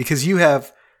too, because you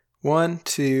have 1,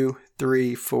 2,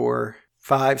 3, 4,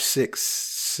 5, 6,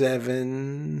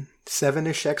 7,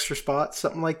 7-ish extra spots,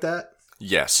 something like that.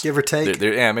 Yes, give or take.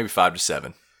 Yeah, maybe 5 to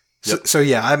 7. Yep. So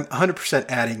yeah, I'm 100%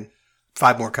 adding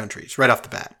 5 more countries right off the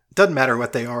bat. Doesn't matter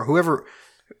what they are. Whoever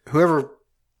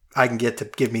I can get to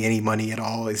give me any money at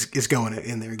all is going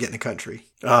in there and getting a country.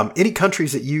 Any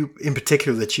countries that you, in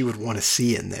particular, that you would want to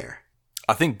see in there?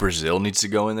 I think Brazil needs to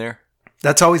go in there.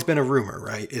 That's always been a rumor,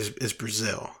 right? Is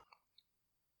Brazil?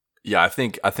 Yeah, I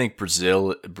think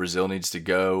Brazil needs to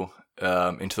go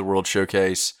into the World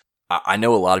Showcase. I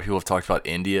know a lot of people have talked about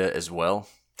India as well.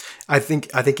 I think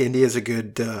India is a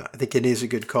good. I think India is a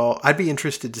good call. I'd be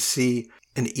interested to see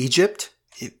an Egypt.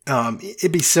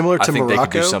 It'd be similar to Morocco. I think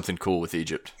they could do something cool with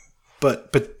Egypt.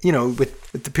 But you know,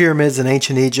 with the pyramids and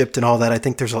ancient Egypt and all that, I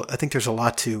think there's a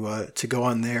lot to go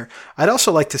on there. I'd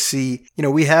also like to see, you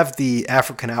know, we have the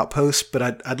African outpost,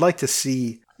 but I'd like to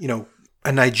see, you know,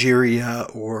 a Nigeria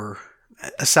or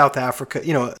a South Africa,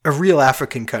 you know, a real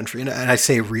African country. And I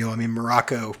say real, I mean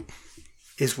Morocco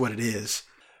is what it is.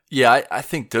 Yeah, I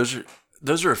think those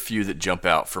are a few that jump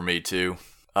out for me too.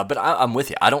 But I'm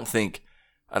with you. I don't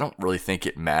really think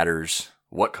it matters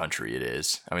what country it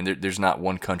is. I mean, there's not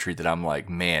one country that I'm like,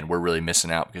 man, we're really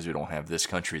missing out because we don't have this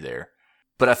country there.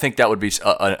 But I think that would be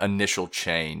an initial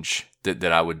change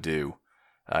that I would do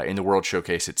in the World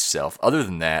Showcase itself. Other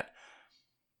than that,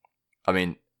 I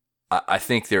mean, I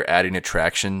think they're adding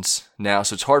attractions now,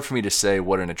 so it's hard for me to say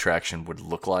what an attraction would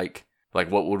look like. Like,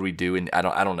 what would we do? I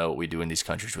don't know what we do in these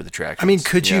countries with attractions. I mean,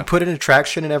 could you put an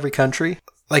attraction in every country?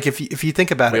 Like, if you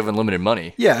think about it, we have unlimited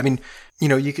money. Yeah, I mean, you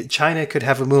know, China could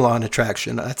have a Mulan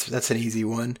attraction. That's an easy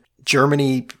one.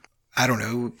 Germany, I don't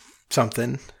know,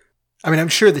 something. I mean, I'm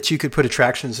sure that you could put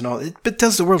attractions and all. But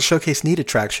does the World Showcase need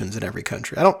attractions in every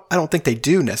country? I don't think they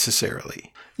do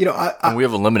necessarily. You know, and we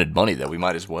have unlimited money that we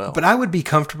might as well. But I would be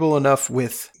comfortable enough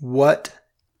with what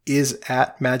is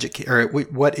at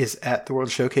what is at the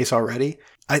World Showcase already.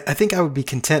 I think I would be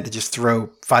content to just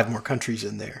throw 5 more countries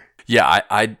in there. Yeah,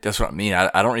 I that's what I mean.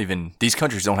 I don't even, these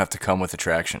countries don't have to come with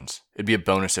attractions. It'd be a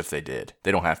bonus if they did.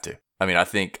 They don't have to. I mean, I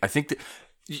think that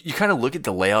you kind of look at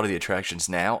the layout of the attractions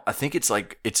now. I think it's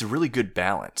a really good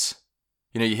balance.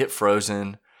 You know, you hit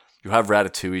Frozen, you have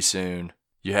Ratatouille soon.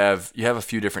 You have a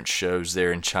few different shows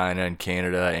there in China and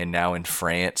Canada and now in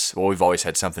France. Well, we've always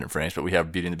had something in France, but we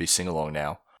have Beauty and the Beast sing along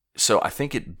now. So I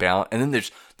think it balance, and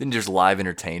then there's live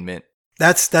entertainment.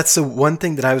 That's the one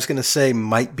thing that I was going to say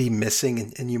might be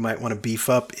missing, and you might want to beef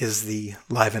up is the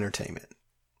live entertainment,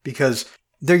 because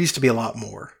there used to be a lot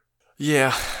more.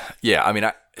 Yeah. I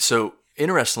mean, so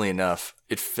interestingly enough,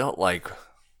 it felt like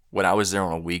when I was there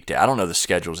on a weekday. I don't know the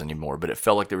schedules anymore, but it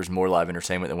felt like there was more live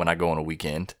entertainment than when I go on a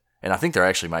weekend, and I think there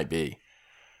actually might be,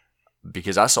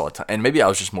 because I saw a ton, and maybe I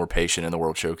was just more patient in the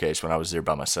World Showcase when I was there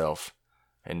by myself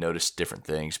and noticed different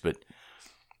things. But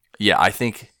yeah, I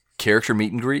think character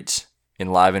meet and greets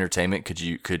in live entertainment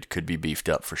could be beefed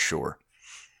up for sure.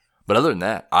 But other than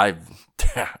that, I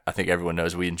think everyone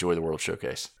knows we enjoy the World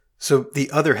Showcase. So the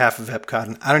other half of Epcot,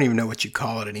 and I don't even know what you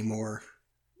call it anymore,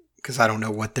 because I don't know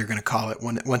what they're going to call it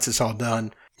once it's all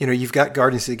done. You know, you've got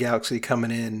Guardians of the Galaxy coming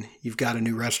in. You've got a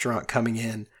new restaurant coming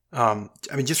in. I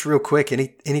mean, just real quick,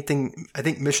 anything. I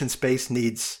think Mission Space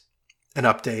needs an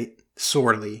update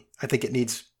sorely. I think it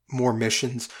needs more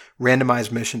missions,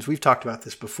 randomized missions. We've talked about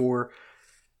this before.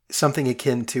 something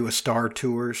akin to a Star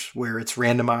Tours where it's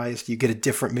randomized. You get a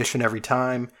different mission every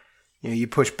time. You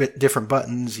push different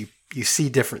buttons. You see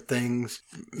different things.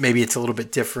 Maybe it's a little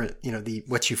bit different.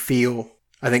 What you feel.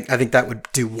 I think that would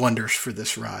do wonders for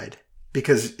this ride,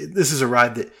 because this is a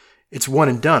ride that it's one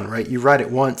and done, right? You ride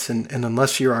it once, and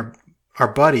unless you're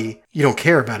our buddy, you don't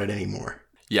care about it anymore.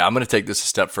 Yeah, I'm going to take this a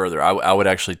step further. I would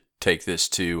actually take this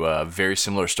to very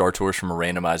similar Star Tours from a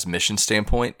randomized mission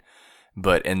standpoint,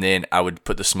 and then I would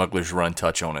put the Smuggler's Run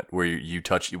touch on it, where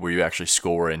you actually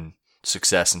score in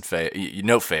success and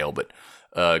fail. Fail, but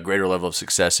greater level of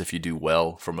success if you do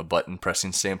well from a button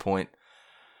pressing standpoint.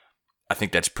 I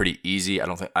think that's pretty easy. I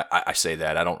don't think I say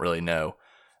that. I don't really know,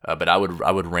 but I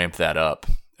would ramp that up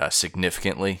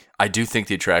significantly. I do think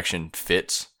the attraction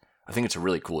fits. I think it's a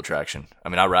really cool attraction. I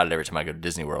mean, I ride it every time I go to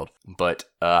Disney World, but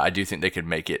I do think they could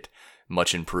make it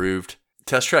much improved.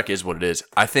 Test Track is what it is.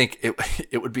 I think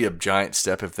it would be a giant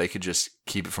step if they could just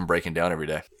keep it from breaking down every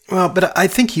day. Well, but I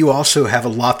think you also have a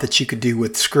lot that you could do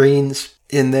with screens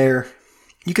in there.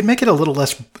 You could make it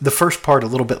the first part a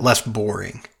little bit less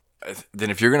boring. Then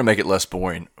if you're going to make it less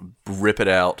boring, rip it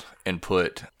out and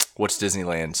put, what's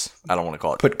Disneyland's? I don't want to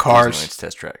call it. Put Cars. Disneyland's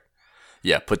Test Track.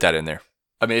 Yeah, put that in there.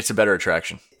 I mean, it's a better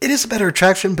attraction. It is a better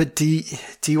attraction, but do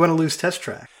you want to lose Test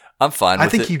Track? I'm fine with it. I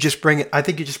think you just bring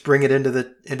it into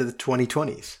the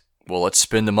 2020s. Well, let's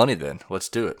spend the money then. Let's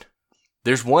do it.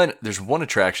 There's one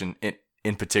attraction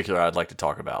in particular I'd like to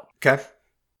talk about. Okay.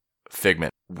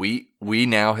 Figment. We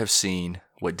now have seen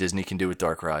what Disney can do with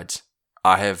dark rides.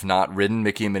 I have not ridden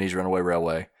Mickey and Minnie's Runaway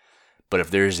Railway, but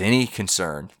if there's any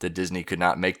concern that Disney could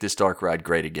not make this dark ride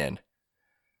great again,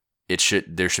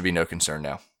 there should be no concern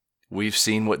now. We've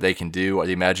seen what they can do.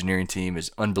 The Imagineering team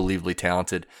is unbelievably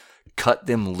talented. Cut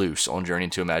them loose on Journey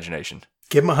into Imagination.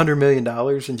 Give them $100 million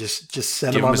and just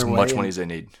send them on their way. Give them as much money as they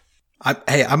need.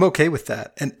 I'm okay with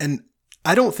that. And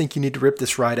I don't think you need to rip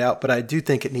this ride out, but I do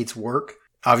think it needs work.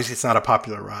 Obviously, it's not a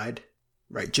popular ride,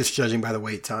 right? Just judging by the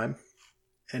wait time.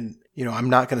 And, I'm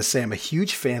not going to say I'm a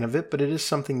huge fan of it, but it is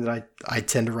something that I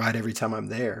tend to ride every time I'm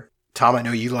there. Tom, I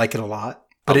know you like it a lot,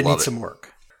 but it needs some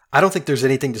work. I don't think there's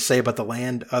anything to say about the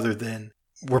land other than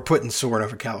we're putting Soarin'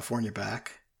 over California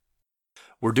back.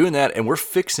 We're doing that, and we're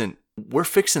fixing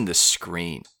the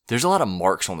screen. There's a lot of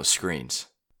marks on the screens,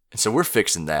 and so we're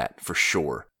fixing that for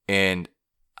sure. And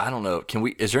I don't know,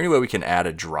 is there any way we can add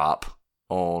a drop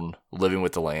on Living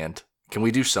with the Land? Can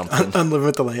we do something on Living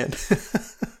with the Land?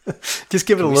 Just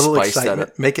give it a little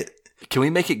excitement. Make it. Can we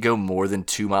make it go more than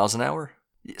 2 miles an hour?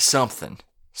 Something.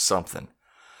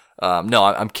 No,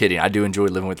 I'm kidding. I do enjoy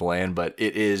Living with the Land, but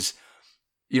it is,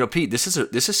 Pete, this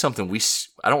is something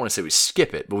I don't want to say we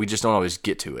skip it, but we just don't always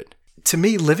get to it. To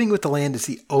me, Living with the Land is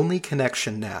the only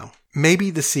connection now. Maybe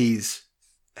the Seas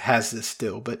has this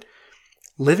still, but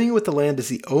Living with the Land is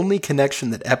the only connection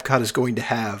that Epcot is going to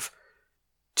have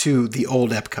to the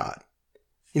old Epcot.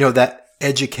 That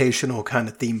educational kind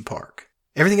of theme park.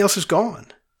 Everything else is gone.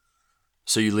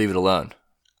 So you leave it alone?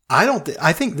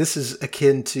 I think this is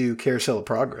akin to Carousel of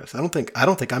Progress. I don't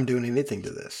think I'm doing anything to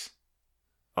this.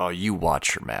 Oh, you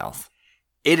watch your mouth.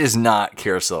 It is not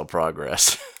Carousel of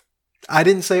Progress. I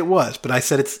didn't say it was, but I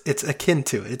said it's akin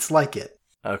to it. It's like it.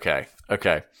 Okay.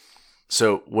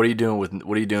 So what are you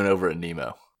doing over at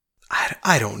Nemo?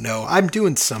 I don't know. I'm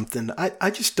doing something. I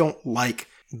just don't like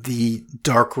the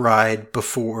dark ride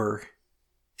before,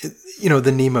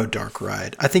 the Nemo dark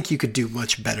ride. I think you could do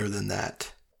much better than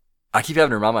that. I keep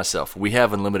having to remind myself, we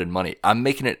have unlimited money. I'm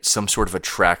making it some sort of a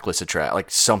trackless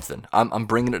like something. I'm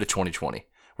bringing it to 2020.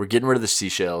 We're getting rid of the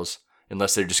seashells,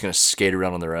 unless they're just going to skate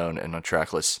around on their own in a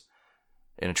trackless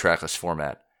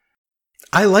format.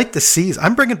 I like the Seas.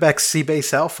 I'm bringing back Sea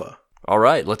Base Alpha. All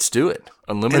right, let's do it.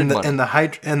 Unlimited money. And the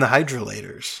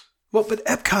hydrolators. Well, but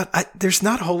Epcot, there's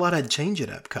not a whole lot I'd change at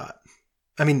Epcot.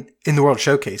 I mean, in the World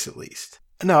Showcase at least.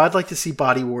 No, I'd like to see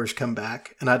Body Wars come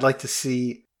back, and I'd like to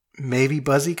see maybe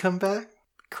Buzzy come back.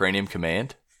 Cranium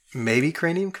Command? Maybe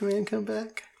Cranium Command come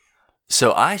back.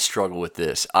 So I struggle with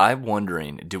this. I'm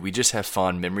wondering, do we just have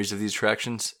fond memories of these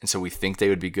attractions, and so we think they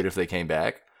would be good if they came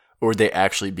back? Or would they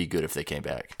actually be good if they came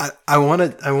back? I want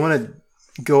to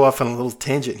go off on a little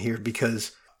tangent here,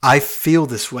 because I feel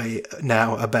this way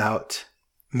now about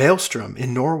Maelstrom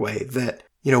in Norway, that,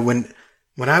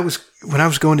 when I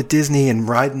was going to Disney and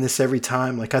riding this every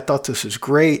time, like, I thought this was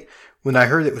great. When I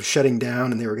heard it was shutting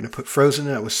down and they were going to put Frozen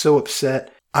in, I was so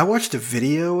upset. I watched a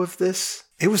video of this.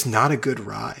 It was not a good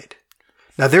ride.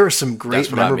 Now, there are some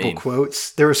great memorable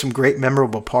quotes. There were some great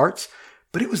memorable parts,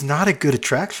 but it was not a good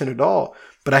attraction at all.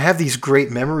 But I have these great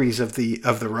memories of the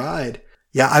ride.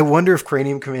 Yeah, I wonder if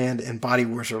Cranium Command and Body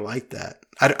Wars are like that.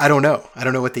 I don't know. I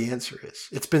don't know what the answer is.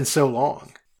 It's been so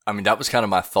long. I mean, that was kind of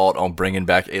my thought on bringing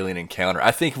back Alien Encounter.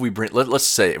 I think if we let's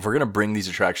say if we're going to bring these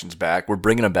attractions back, we're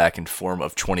bringing them back in form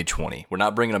of 2020. We're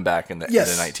not bringing them back in the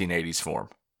 1980s form.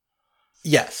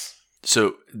 Yes.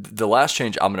 So the last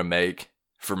change I'm going to make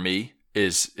for me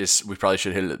is we probably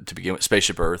should hit it to begin with.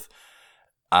 Spaceship Earth.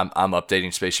 I'm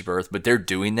updating Spaceship Earth, but they're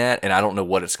doing that, and I don't know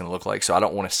what it's going to look like. So I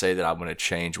don't want to say that I'm going to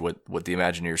change what the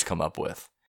Imagineers come up with.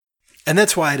 And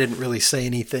that's why I didn't really say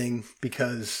anything,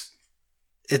 because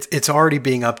it's already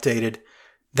being updated.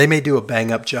 They may do a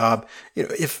bang up job. You know,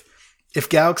 if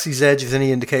Galaxy's Edge is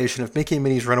any indication, if Mickey and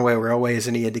Minnie's Runaway Railway is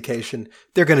any indication,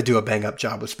 they're going to do a bang up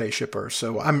job with Spaceship Earth.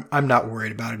 So I'm not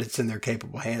worried about it. It's in their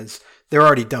capable hands. They're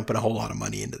already dumping a whole lot of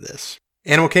money into this.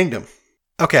 Animal Kingdom.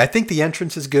 Okay, I think the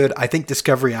entrance is good. I think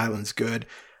Discovery Island's good.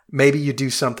 Maybe you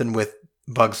do something with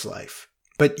Bug's Life.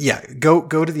 But yeah, go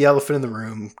to the elephant in the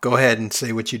room. Go ahead and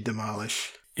say what you'd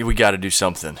demolish. We got to do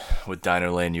something with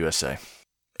Dinoland USA.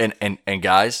 And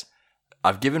guys,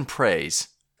 I've given praise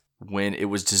when it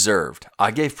was deserved.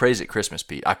 I gave praise at Christmas,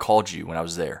 Pete. I called you when I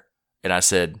was there, and I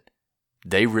said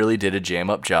they really did a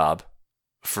jam-up job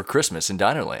for Christmas in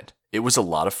Dinoland. It was a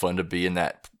lot of fun to be in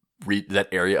that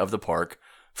area of the park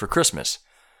for Christmas.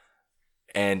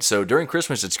 And so during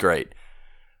Christmas, it's great.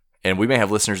 And we may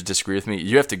have listeners disagree with me.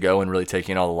 You have to go and really take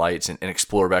in all the lights and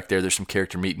explore back there. There's some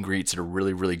character meet and greets that are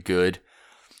really, really good.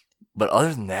 But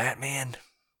other than that, man,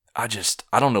 I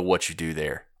don't know what you do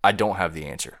there. I don't have the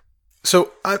answer.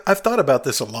 So I've thought about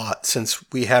this a lot since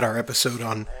we had our episode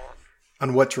on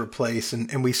what to replace,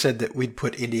 and we said that we'd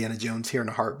put Indiana Jones here in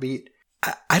a heartbeat.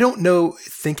 I don't know,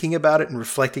 thinking about it and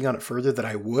reflecting on it further, that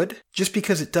I would, just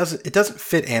because it doesn't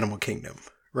fit Animal Kingdom,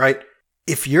 right?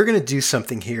 If you're going to do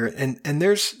something here, and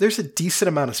there's a decent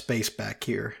amount of space back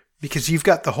here, because you've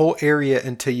got the whole area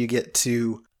until you get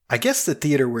to, I guess, the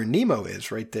theater where Nemo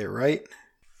is right there, right?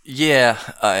 Yeah.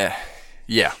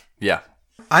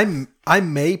 I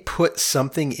may put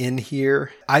something in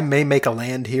here. I may make a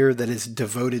land here that is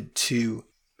devoted to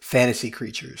fantasy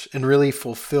creatures and really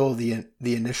fulfill the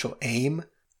initial aim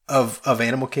of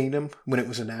Animal Kingdom when it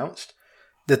was announced,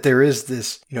 that there is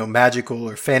this, magical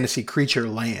or fantasy creature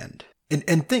land.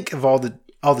 And think of all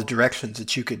the directions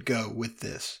that you could go with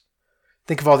this.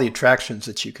 Think of all the attractions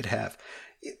that you could have.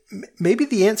 Maybe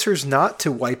the answer is not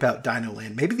to wipe out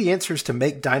Dinoland. Maybe the answer is to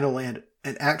make Dinoland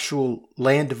an actual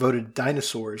land devoted to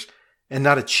dinosaurs and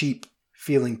not a cheap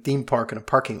feeling theme park in a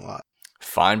parking lot.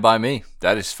 Fine by me.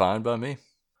 That is fine by me.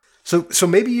 So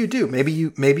maybe you do. Maybe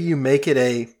you make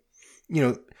it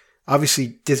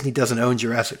obviously Disney doesn't own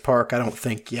Jurassic Park, I don't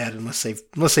think yet, unless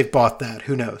they've bought that.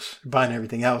 Who knows? Buying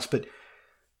everything else, but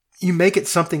you make it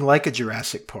something like a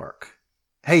Jurassic Park.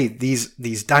 Hey, these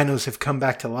dinos have come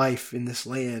back to life in this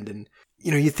land, and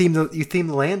you theme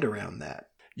the land around that.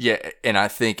 Yeah, and I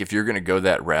think if you're going to go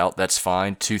that route, that's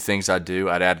fine. Two things I'd do: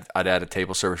 I'd add a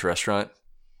table service restaurant,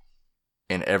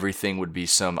 and everything would be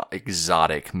some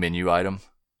exotic menu item.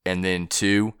 And then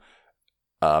two,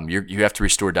 you have to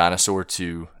restore Dinosaur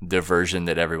to the version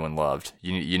that everyone loved.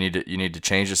 You need to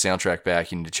change the soundtrack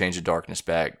back. You need to change the darkness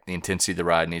back. The intensity of the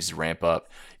ride needs to ramp up.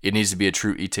 It needs to be a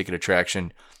true e-ticket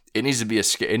attraction. It needs to be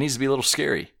a little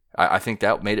scary. I think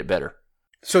that made it better.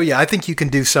 So yeah, I think you can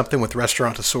do something with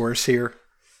Restaurantosaurus here,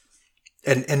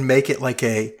 and make it like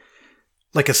a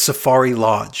safari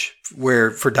lodge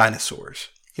for dinosaurs.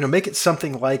 Make it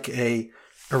something like a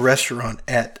restaurant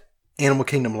at Animal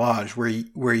Kingdom Lodge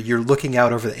where you're looking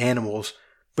out over the animals,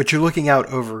 but you're looking out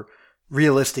over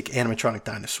realistic animatronic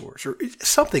dinosaurs or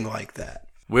something like that.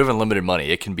 We have unlimited money.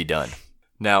 It can be done.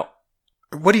 Now,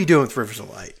 what are you doing with Rivers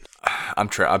of Light? I'm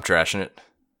trashing it.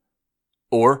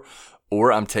 Or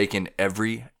I'm taking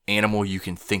every animal you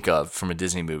can think of from a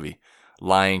Disney movie.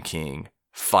 Lion King,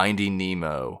 Finding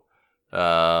Nemo.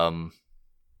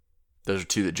 Those are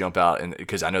two that jump out, and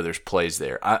because I know there's plays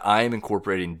there. I am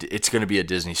incorporating. It's going to be a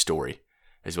Disney story,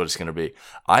 is what it's going to be.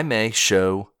 I may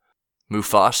show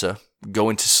Mufasa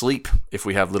going to sleep if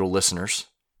we have little listeners.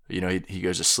 He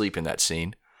goes to sleep in that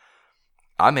scene.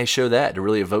 I may show that to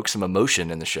really evoke some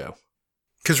emotion in the show.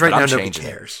 Because right now nobody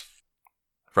cares.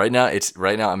 Right now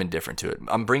I'm indifferent to it.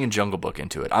 I'm bringing Jungle Book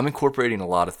into it. I'm incorporating a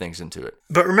lot of things into it.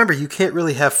 But remember, you can't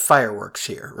really have fireworks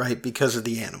here, right? Because of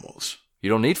the animals.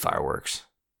 You don't need fireworks.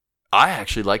 I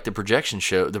actually like the projection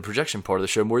part of the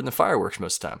show more than the fireworks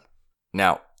most of the time.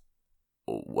 Now,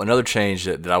 another change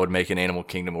that I would make in Animal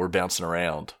Kingdom, we're bouncing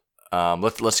around.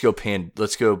 Let's go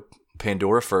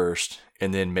Pandora first,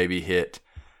 and then maybe hit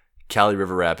Cali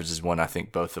River Rapids is one I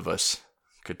think both of us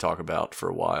could talk about for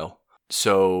a while.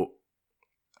 So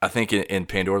I think in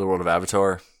Pandora, the World of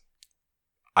Avatar,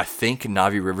 I think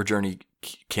Na'vi River Journey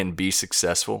can be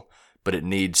successful, but it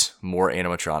needs more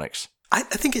animatronics. I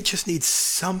think it just needs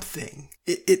something.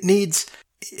 It needs,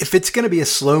 if it's going to be a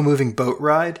slow moving boat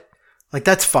ride, like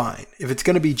that's fine. If it's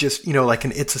going to be just, like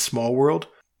an It's a Small World,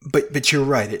 but you're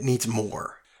right, it needs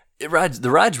more. The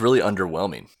ride's really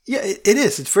underwhelming. Yeah, it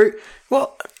is. It's very,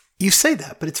 well, you say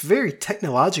that, but it's very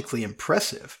technologically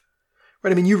impressive.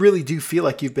 Right? I mean, you really do feel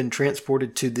like you've been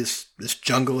transported to this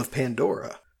jungle of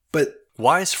Pandora. But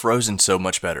why is Frozen so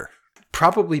much better?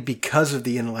 Probably because of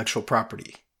the intellectual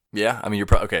property. Yeah, I mean,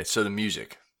 okay, so the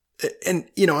music. And,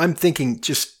 I'm thinking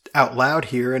just out loud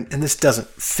here, and this doesn't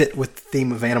fit with the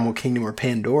theme of Animal Kingdom or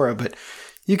Pandora, but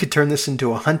you could turn this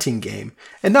into a hunting game.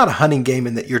 And not a hunting game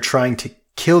in that you're trying to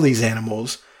kill these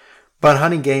animals, but a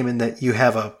hunting game in that you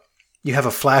have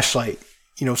a flashlight,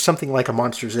 something like a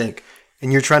Monsters, Inc.,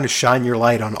 and you're trying to shine your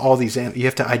light on all these animals. You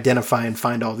have to identify and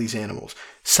find all these animals.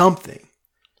 Something.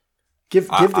 Give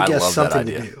the guests something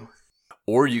to do.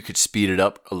 Or you could speed it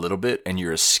up a little bit, and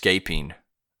you're escaping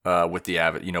with the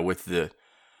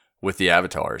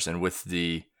avatars and with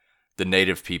the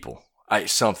native people.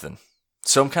 Some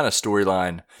kind of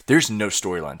storyline. There's no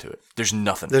storyline to it. There's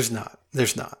nothing. There's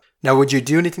not. Now, would you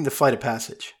do anything to Flight of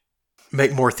Passage?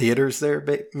 Make more theaters there,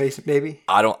 maybe?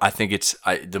 I think it's,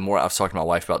 the more I was talking to my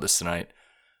wife about this tonight,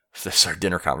 this is our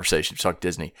dinner conversation, we talked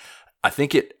Disney. I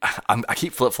think I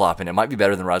keep flip-flopping. It might be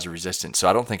better than Rise of Resistance, so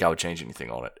I don't think I would change anything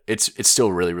on it. It's still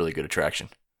a really, really good attraction.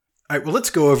 All right, well, let's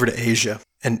go over to Asia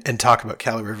and talk about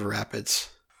Kali River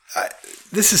Rapids.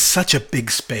 This is such a big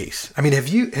space. I mean, have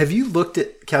you looked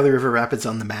at Kali River Rapids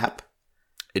on the map?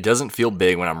 It doesn't feel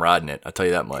big when I'm riding it, I'll tell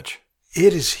you that much.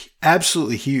 It is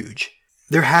absolutely huge.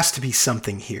 There has to be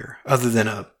something here other than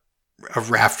a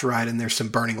raft ride and there's some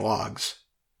burning logs.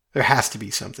 There has to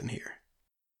be something here.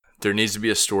 There needs to be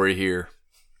a story here.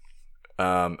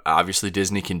 Obviously,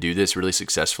 Disney can do this really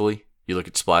successfully. You look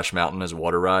at Splash Mountain as a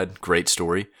water ride, great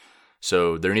story.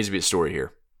 So there needs to be a story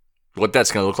here. What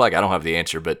that's going to look like, I don't have the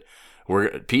answer, but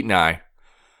Pete and I,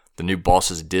 the new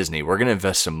bosses of Disney, we're going to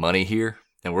invest some money here,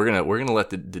 and we're going to let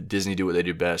the Disney do what they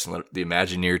do best and let the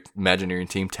Imagineering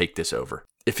team take this over.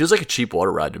 It feels like a cheap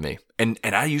water ride to me, and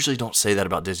I usually don't say that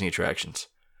about Disney attractions.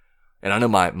 And I know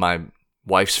my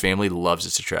wife's family loves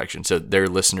this attraction, so they're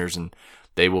listeners, and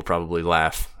they will probably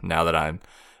laugh now that I'm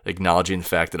acknowledging the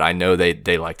fact that I know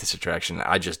they like this attraction.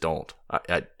 I just don't.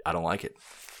 I don't like it.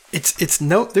 There's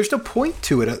no point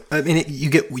to it. I mean, you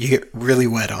get really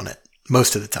wet on it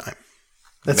most of the time.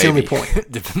 That's Maybe. The only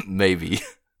point. Maybe. I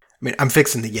mean, I'm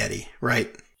fixing the Yeti,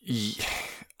 right?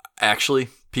 Actually,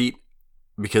 Pete,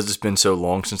 because it's been so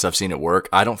long since I've seen it work,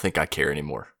 I don't think I care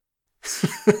anymore.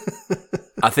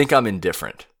 I think I'm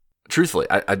indifferent. Truthfully,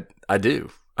 I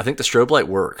do. I think the strobe light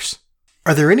works.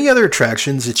 Are there any other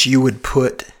attractions that you would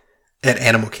put at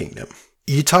Animal Kingdom?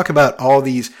 You talk about all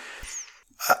these.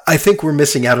 I think we're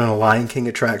missing out on a Lion King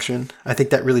attraction. I think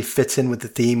that really fits in with the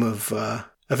theme of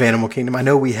Animal Kingdom. I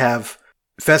know we have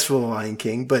Festival of Lion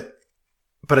King, but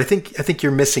I think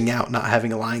you're missing out not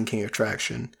having a Lion King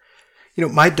attraction.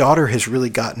 My daughter has really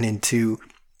gotten into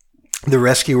the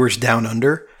Rescuers Down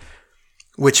Under,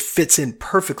 which fits in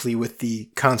perfectly with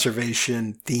the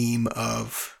conservation theme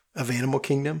of Animal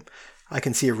Kingdom. I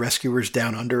can see a Rescuers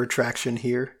Down Under attraction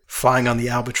here, flying on the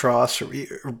albatross or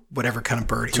whatever kind of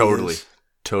bird he is.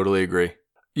 Totally agree.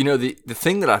 The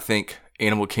thing that I think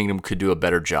Animal Kingdom could do a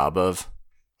better job of,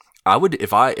 I would,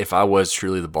 if I was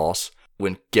truly the boss,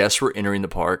 when guests were entering the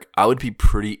park, I would be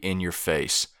pretty in your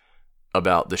face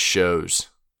about the shows,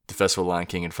 the Festival of Lion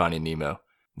King and Finding Nemo.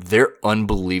 They're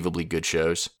unbelievably good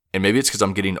shows. And maybe it's because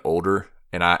I'm getting older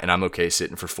and I'm okay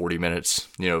sitting for 40 minutes,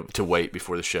 to wait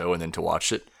before the show and then to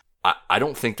watch it. I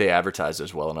don't think they advertise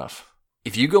those well enough.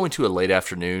 If you go into a late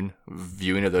afternoon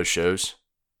viewing of those shows,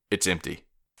 it's empty.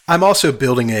 I'm also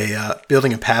building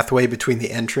a pathway between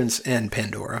the entrance and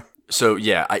Pandora. So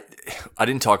yeah, I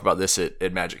didn't talk about this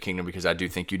at Magic Kingdom because I do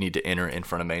think you need to enter in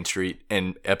front of Main Street,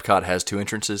 and Epcot has 2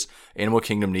 entrances. Animal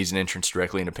Kingdom needs an entrance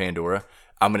directly into Pandora.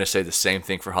 I'm going to say the same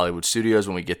thing for Hollywood Studios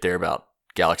when we get there about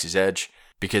Galaxy's Edge,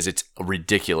 because it's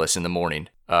ridiculous in the morning.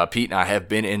 Pete and I have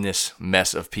been in this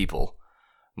mess of people.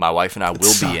 My wife and I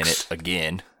will be in it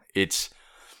again. It's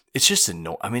just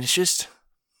annoying. I mean, it's just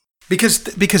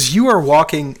because you are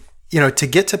walking, to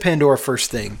get to Pandora first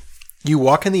thing. You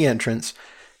walk in the entrance.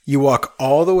 You walk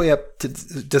all the way up to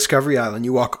Discovery Island.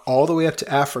 You walk all the way up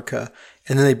to Africa,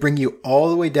 and then they bring you all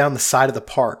the way down the side of the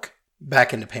park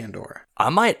back into Pandora. I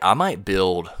might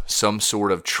build some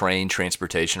sort of train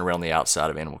transportation around the outside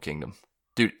of Animal Kingdom.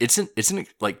 Dude, it's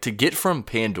like to get from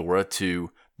Pandora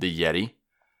to the Yeti.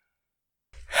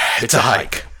 It's a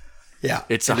hike. Yeah,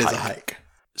 it is a hike.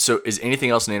 So is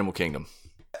anything else in Animal Kingdom?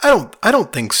 I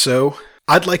don't think so.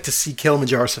 I'd like to see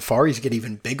Kilimanjaro safaris get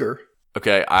even bigger.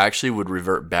 Okay, I actually would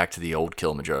revert back to the old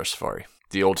Kilimanjaro Safari,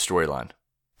 the old storyline.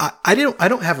 I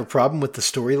don't have a problem with the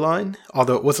storyline,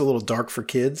 although it was a little dark for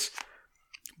kids.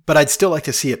 But I'd still like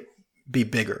to see it be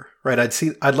bigger, right?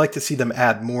 I'd like to see them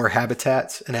add more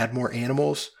habitats and add more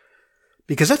animals,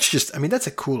 because that's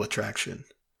a cool attraction.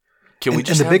 Can we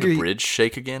just have the bridge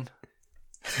shake again?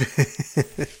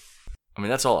 I mean,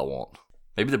 that's all I want.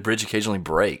 Maybe the bridge occasionally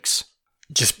breaks.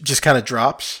 Just kind of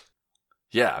drops.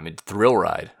 Yeah, I mean, thrill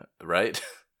ride, right?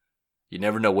 You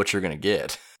never know what you're going to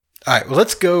get. All right, well,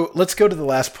 let's go to the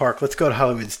last park. Let's go to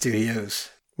Hollywood Studios.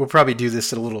 We'll probably do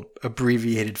this in a little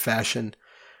abbreviated fashion.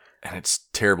 And it's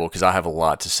terrible because I have a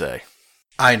lot to say.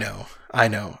 I know.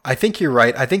 I think you're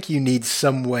right. I think you need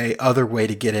some other way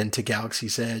to get into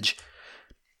Galaxy's Edge.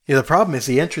 The problem is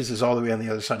the entrance is all the way on the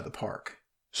other side of the park.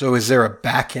 So is there a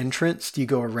back entrance? Do you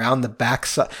go around the back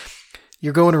side?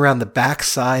 You're going around the back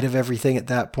side of everything at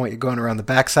that point. You're going around the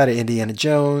back side of Indiana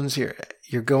Jones.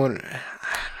 You're going,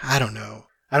 I don't know.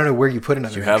 I don't know where you put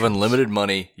another entrance. You have unlimited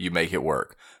money. You make it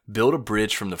work. Build a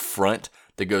bridge from the front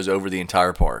that goes over the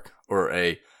entire park, or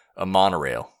a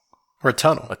monorail. Or a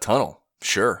tunnel. A tunnel.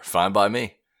 Sure. Fine by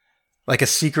me. Like a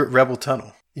secret Rebel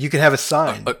tunnel. You could have a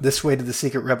sign, this way to the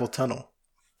secret Rebel tunnel.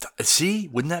 See?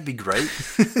 Wouldn't that be great?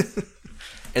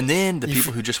 And then the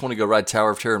people who just want to go ride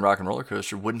Tower of Terror and Rock and Roller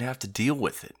Coaster wouldn't have to deal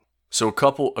with it. So a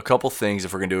couple things,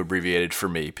 if we're going to do abbreviated for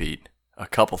me, Pete. A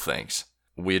couple things.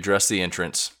 We addressed the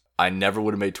entrance. I never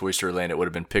would have made Toy Story Land. It would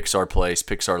have been Pixar Place,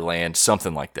 Pixar Land,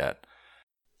 something like that.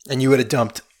 And you would have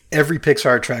dumped every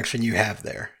Pixar attraction you have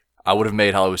there. I would have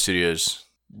made Hollywood Studios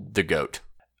the GOAT.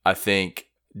 I think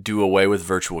do away with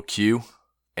virtual queue.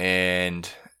 And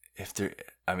is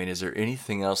there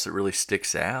anything else that really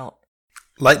sticks out?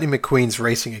 Lightning McQueen's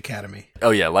Racing Academy.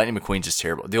 Oh, yeah. Lightning McQueen's is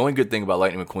terrible. The only good thing about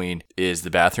Lightning McQueen is the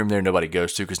bathroom there nobody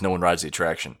goes to because no one rides the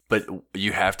attraction. But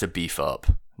you have to beef up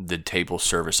the table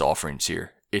service offerings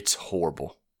here. It's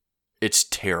horrible. It's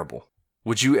terrible.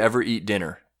 Would you ever eat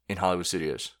dinner in Hollywood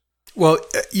Studios? Well,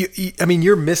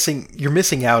 you're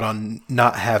missing out on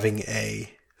not having a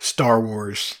Star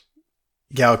Wars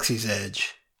Galaxy's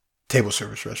Edge table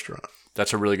service restaurant.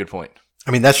 That's a really good point.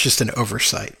 I mean, that's just an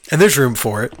oversight. And there's room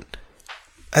for it.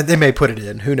 And they may put it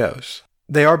in. Who knows?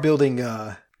 They are building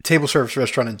a table service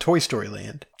restaurant in Toy Story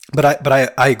Land. But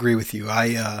I agree with you.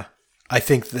 I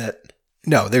think that,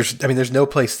 no, there's no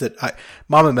place that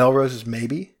Mama Melrose's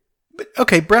maybe. But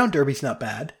okay, Brown Derby's not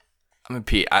bad. I mean,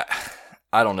 Pete,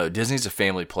 I don't know. Disney's a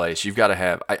family place. You've got to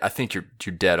have, I think you're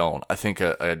dead on. I think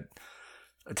a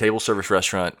table service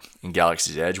restaurant in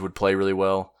Galaxy's Edge would play really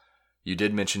well. You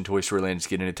did mention Toy Story Land is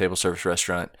getting a table service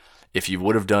restaurant. If you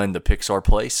would have done the Pixar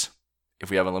Place, if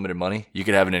we have unlimited money, you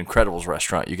could have an Incredibles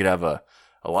restaurant. You could have a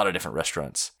lot of different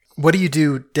restaurants. What do you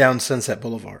do down Sunset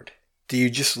Boulevard? Do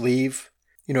you just leave?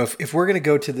 If we're going to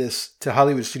go to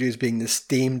Hollywood Studios being this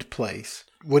themed place,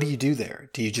 what do you do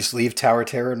there? Do you just leave Tower of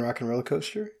Terror and Rock and Roller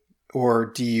Coaster? Or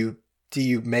do you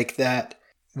make that,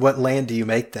 what land do you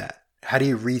make that? How do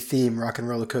you retheme Rock and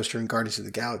Roller Coaster and Guardians of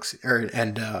the Galaxy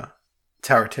and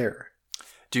Tower of Terror?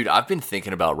 Dude, I've been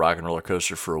thinking about Rock and Roller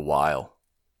Coaster for a while.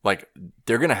 Like,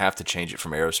 they're going to have to change it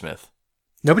from Aerosmith.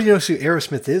 Nobody knows who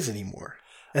Aerosmith is anymore.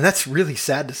 And that's really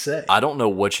sad to say. I don't know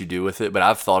what you do with it, but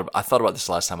I thought about this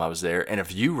last time I was there. And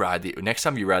if you next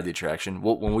time you ride the attraction,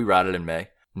 when we ride it in May,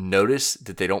 notice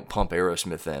that they don't pump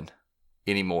Aerosmith in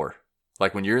anymore.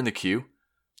 Like when you're in the queue,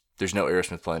 there's no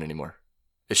Aerosmith playing anymore.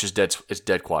 It's just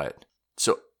dead quiet.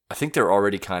 So I think they're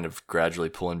already kind of gradually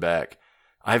pulling back.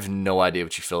 I have no idea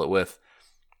what you fill it with.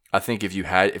 I think if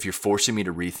you're forcing me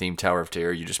to retheme Tower of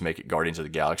Terror, you just make it Guardians of the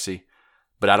Galaxy.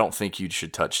 But I don't think you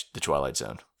should touch the Twilight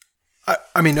Zone.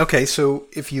 I mean, okay, so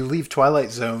if you leave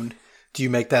Twilight Zone, do you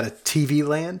make that a TV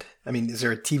land? I mean, is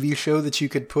there a TV show that you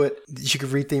could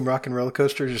retheme Rock and Roller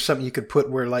Coaster? Is there something you could put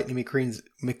where Lightning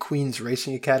McQueen's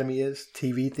Racing Academy is,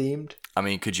 TV themed? I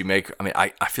mean,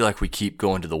 I feel like we keep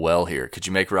going to the well here. Could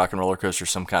you make Rock and Roller Coaster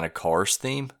some kind of Cars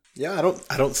theme? Yeah,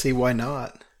 I don't see why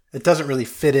not. It doesn't really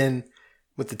fit in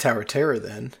with the Tower of Terror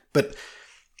then, but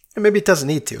maybe it doesn't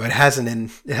need to. It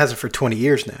hasn't for 20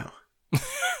 years now.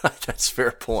 That's a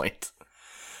fair point.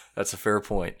 That's a fair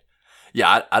point.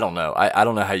 Yeah, I don't know. I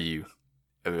don't know how you.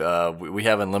 We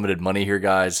have unlimited money here,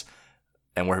 guys,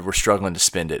 and we're struggling to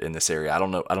spend it in this area. I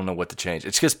don't know what to change.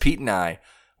 It's because Pete and I,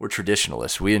 we're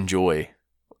traditionalists. We enjoy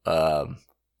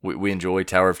we enjoy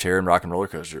Tower of Terror and Rock and Roller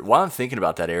Coaster. While I'm thinking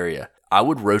about that area, I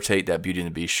would rotate that Beauty and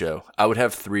the Beast show. I would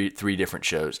have three different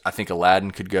shows. I think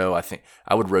Aladdin could go. I think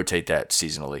I would rotate that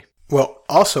seasonally. Well,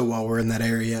 also while we're in that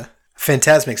area,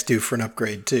 Fantasmic's due for an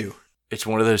upgrade too. It's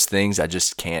one of those things I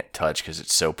just can't touch because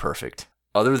it's so perfect.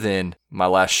 Other than my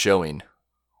last showing,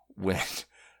 when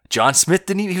John Smith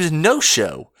didn't even, he was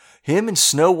no-show. Him and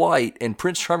Snow White and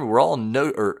Prince Charming were all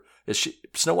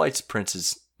Snow White's prince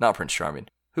is not Prince Charming.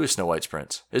 Who is Snow White's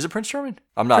prince? Is it Prince Charming?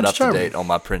 I'm not up to date on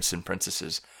my prince and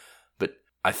princesses, but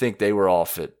I think they were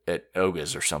off at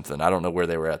Oga's or something. I don't know where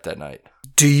they were at that night.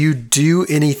 Do you do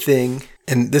anything,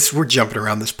 and we're jumping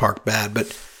around this park bad,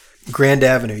 but Grand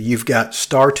Avenue, you've got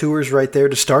Star Tours right there.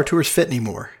 Does Star Tours fit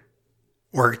anymore?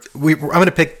 Or I'm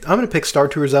gonna pick Star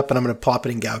Tours up and I'm gonna plop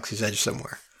it in Galaxy's Edge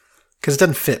somewhere. Because it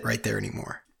doesn't fit right there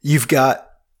anymore. You've got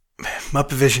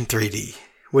Muppet Vision 3D.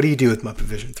 What do you do with Muppet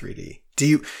Vision 3D?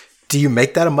 Do you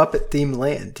make that a Muppet themed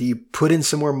land? Do you put in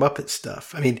some more Muppet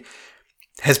stuff? I mean,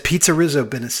 has Pizza Rizzo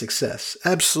been a success?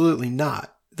 Absolutely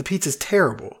not. The pizza's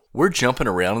terrible. We're jumping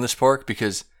around in this park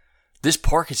because this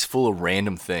park is full of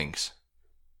random things.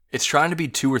 It's trying to be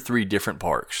 2 or 3 different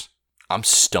parks. I'm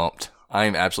stumped. I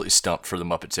am absolutely stumped for the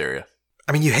Muppets area.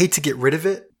 I mean, you hate to get rid of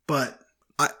it, but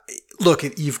look,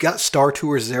 if you've got Star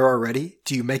Tours there already,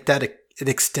 do you make that an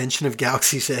extension of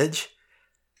Galaxy's Edge?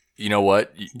 You know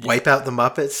what? Wipe out the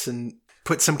Muppets and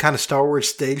put some kind of Star Wars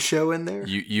stage show in there?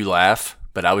 You laugh,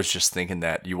 but I was just thinking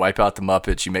that. You wipe out the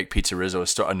Muppets, you make Pizza Rizzo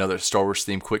another Star Wars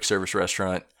themed quick service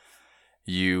restaurant.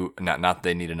 Not that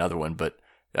they need another one, but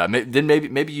then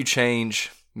maybe you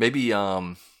change maybe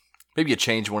you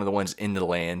change one of the ones in the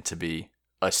land to be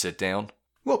a sit down.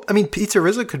 Well, I mean, Pizza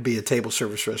Rizzo could be a table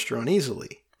service restaurant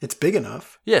easily. It's big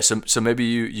enough. Yeah, so maybe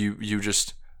you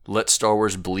just let Star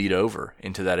Wars bleed over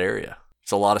into that area.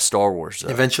 It's a lot of Star Wars, though.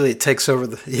 Eventually it takes over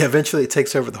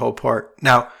the whole park.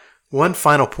 Now, one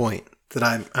final point that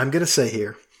I'm going to say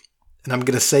here, and I'm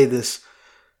going to say this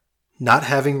not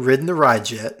having ridden the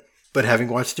ride yet, but having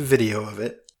watched a video of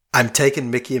it. I'm taking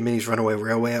Mickey and Minnie's Runaway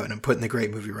Railway out and I'm putting the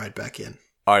Great Movie Ride back in.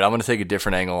 All right, I'm going to take a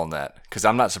different angle on that because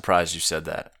I'm not surprised you said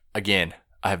that. Again,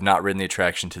 I have not ridden the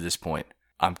attraction to this point.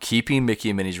 I'm keeping Mickey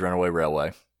and Minnie's Runaway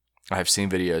Railway. I have seen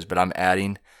videos, but I'm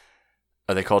adding,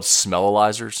 are they called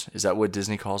smellalizers? Is that what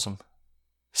Disney calls them?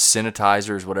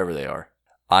 Sanitizers, whatever they are.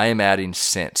 I am adding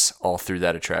scents all through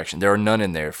that attraction. There are none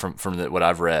in there from what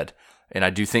I've read. And I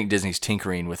do think Disney's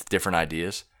tinkering with different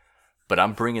ideas. But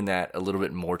I'm bringing that a little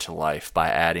bit more to life by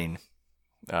adding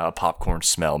a popcorn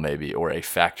smell maybe, or a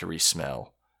factory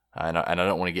smell. And I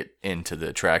don't want to get into the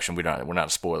attraction. We're not a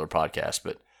spoiler podcast,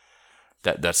 but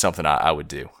that's something I would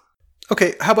do.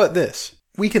 Okay, how about this?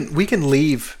 We can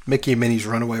leave Mickey and Minnie's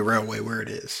Runaway Railway where it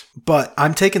is. But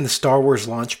I'm taking the Star Wars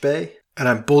launch bay, and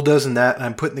I'm bulldozing that, and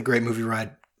I'm putting the Great Movie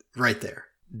Ride right there.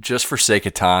 Just for sake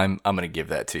of time, I'm going to give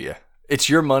that to you. It's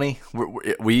your money.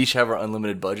 We each have our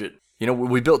unlimited budget. You know,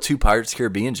 we built 2 Pirates of the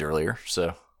Caribbeans earlier,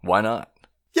 so why not?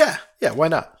 Yeah, why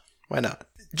not? Why not?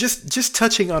 Just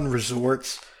touching on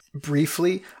resorts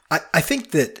briefly, I think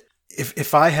that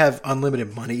if I have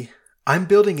unlimited money, I'm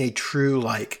building a true,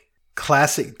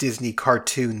 classic Disney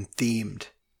cartoon themed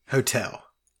hotel.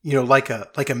 You know, like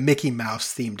a Mickey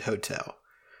Mouse themed hotel.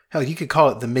 Hell, you could call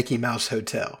it the Mickey Mouse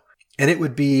Hotel. And it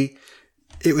would be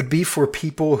for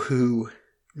people who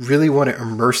really want to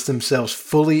immerse themselves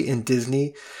fully in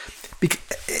Disney.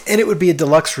 And it would be a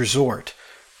deluxe resort.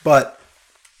 But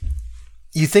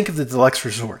you think of the deluxe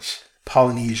resorts,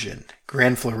 Polynesian,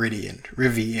 Grand Floridian,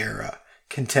 Riviera,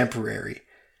 Contemporary.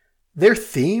 They're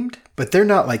themed, but they're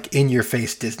not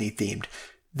in-your-face Disney themed.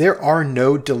 There are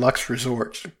no deluxe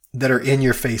resorts that are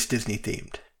in-your-face Disney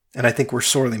themed. And I think we're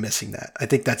sorely missing that. I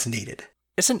think that's needed.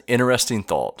 It's an interesting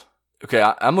thought. Okay,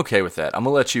 I'm okay with that. I'm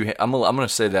gonna let you. I'm gonna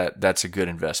say that that's a good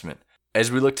investment.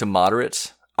 As we look to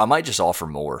moderates, I might just offer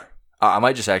more. I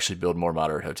might just actually build more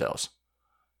moderate hotels.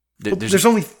 There's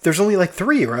only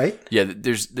 3, right? Yeah,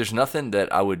 there's nothing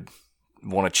that I would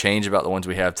want to change about the ones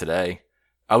we have today.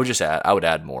 I would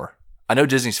add more. I know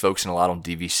Disney's focusing a lot on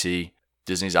DVC.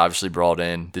 Disney's obviously brought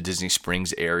in the Disney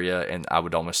Springs area, and I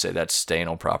would almost say that's staying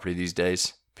on property these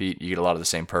days. Pete, you get a lot of the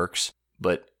same perks,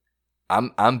 but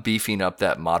I'm beefing up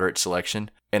that moderate selection,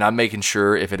 and I'm making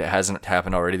sure, if it hasn't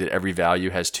happened already, that every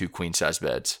value has 2 queen-size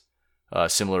beds,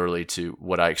 similarly to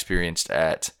what I experienced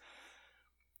at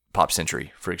Pop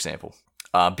Century, for example.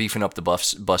 Beefing up the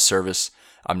bus service.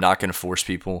 I'm not going to force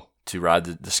people to ride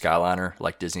the Skyliner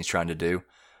like Disney's trying to do.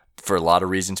 For a lot of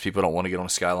reasons, people don't want to get on a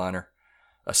Skyliner,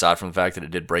 aside from the fact that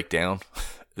it did break down,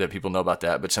 that people know about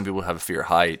that. But some people have a fear of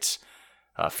heights,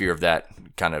 fear of that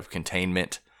kind of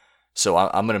containment. So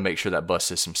I'm going to make sure that bus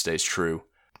system stays true.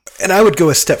 And I would go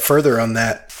a step further on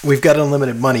that. We've got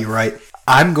unlimited money, right?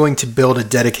 I'm going to build a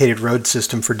dedicated road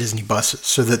system for Disney buses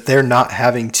so that they're not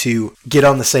having to get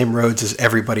on the same roads as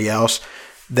everybody else.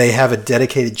 They have a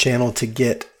dedicated channel to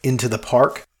get into the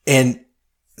park, and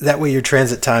that way your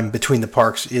transit time between the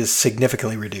parks is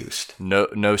significantly reduced.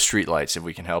 No street lights if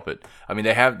we can help it. I mean,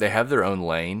 they have their own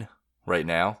lane right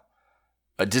now,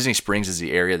 Disney Springs is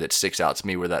the area that sticks out to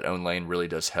me where that own lane really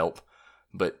does help.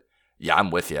 But yeah,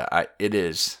 I'm with you.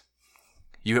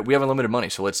 We have unlimited money,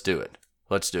 so let's do it.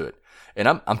 And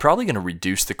I'm probably going to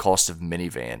reduce the cost of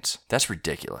minivans. That's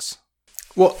ridiculous.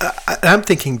 Well, I'm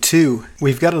thinking too,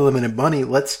 we've got unlimited money.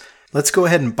 Let's go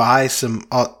ahead and buy some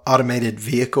automated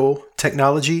vehicle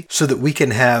technology so that we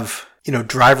can have,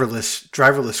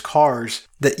 driverless cars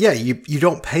that, yeah, you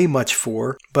don't pay much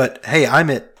for. But hey, I'm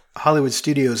at Hollywood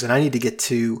Studios and I need to get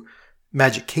to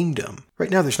Magic Kingdom. Right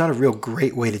now, there's not a real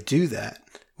great way to do that.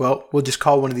 Well, we'll just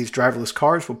call one of these driverless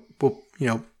cars. We'll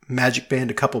magic band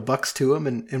a couple bucks to them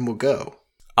and we'll go.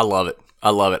 I love it.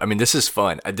 I mean, this is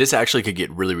fun. This actually could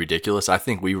get really ridiculous. I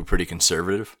think we were pretty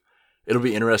conservative. It'll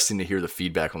be interesting to hear the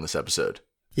feedback on this episode.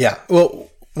 Yeah. Well,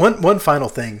 one final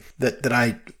thing that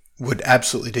I would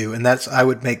absolutely do, and that's I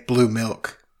would make blue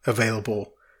milk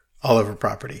available all over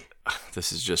property.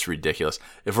 This is just ridiculous.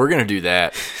 If we're gonna do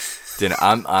that, then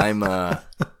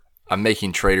I'm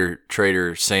making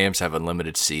Trader Sam's have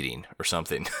unlimited seating or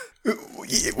something.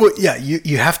 Well, yeah,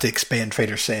 you have to expand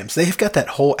Trader Sam's. They've got that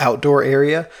whole outdoor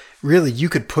area. Really, you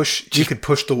could push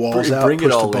the walls out, bring push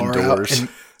it all the bar indoors. out.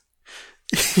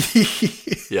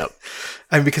 Yep.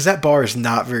 I mean, because that bar is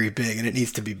not very big and it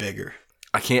needs to be bigger.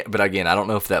 But again, I don't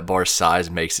know if that bar size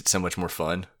makes it so much more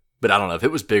fun. But I don't know. If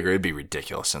it was bigger, it'd be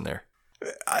ridiculous in there.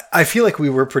 I feel like we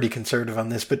were pretty conservative on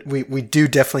this, but we do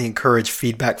definitely encourage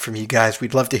feedback from you guys.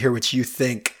 We'd love to hear what you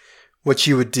think, what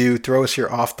you would do. Throw us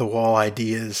your off-the-wall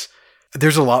ideas.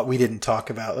 There's a lot we didn't talk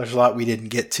about. There's a lot we didn't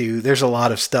get to. There's a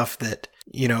lot of stuff that,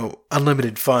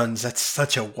 unlimited funds, that's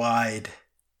such a wide...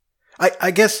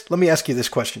 I guess, let me ask you this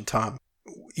question, Tom.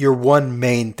 Your one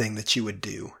main thing that you would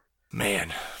do.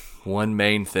 Man, one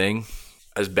main thing.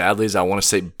 As badly as I want to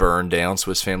say burn down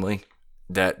Swiss Family,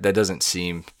 that doesn't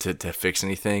seem to fix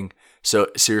anything. So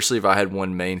seriously, if I had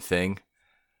one main thing,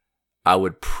 I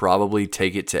would probably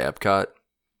take it to Epcot.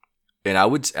 And I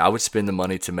would spend the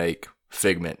money to make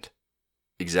Figment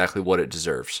exactly what it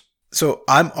deserves. So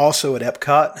I'm also at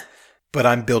Epcot, but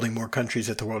I'm building more countries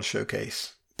at the World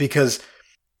Showcase because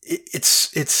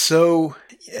it's so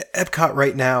Epcot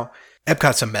right now.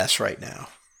 Epcot's a mess right now.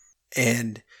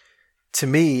 And to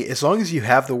me, as long as you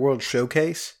have the World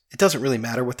Showcase, it doesn't really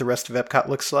matter what the rest of Epcot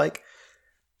looks like.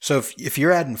 So if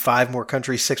you're adding 5 more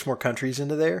countries, 6 more countries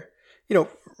into there,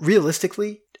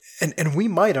 realistically, and we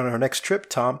might on our next trip,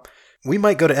 Tom, we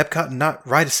might go to Epcot and not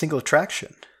ride a single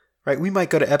attraction, right? We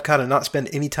might go to Epcot and not spend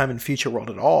any time in Future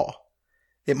World at all.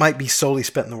 It might be solely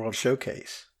spent in the World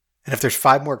Showcase. And if there's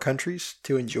 5 more countries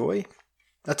to enjoy,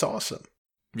 that's awesome.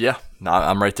 Yeah, no,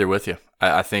 I'm right there with you.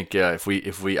 I think I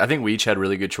think we each had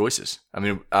really good choices. I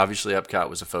mean, obviously Epcot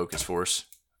was a focus for us.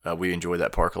 We enjoyed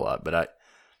that park a lot, but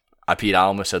Pete, I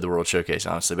almost said the World Showcase,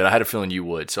 honestly, but I had a feeling you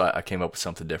would, so I came up with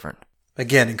something different.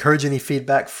 Again, encourage any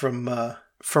feedback from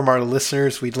our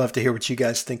listeners. We'd love to hear what you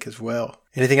guys think as well.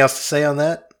 Anything else to say on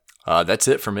that? That's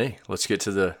it for me. Let's get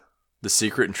to the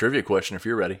secret and trivia question if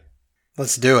you're ready.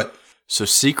 Let's do it. So,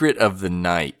 secret of the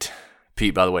night.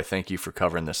 Pete, by the way, thank you for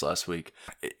covering this last week.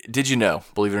 Did you know,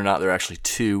 believe it or not, there are actually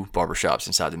 2 barbershops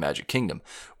inside the Magic Kingdom.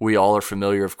 We all are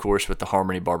familiar, of course, with the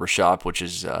Harmony Barbershop, which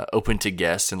is open to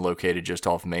guests and located just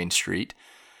off Main Street.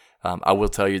 I will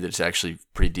tell you that it's actually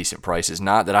pretty decent prices.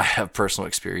 Not that I have personal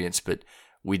experience, but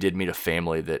we did meet a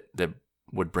family that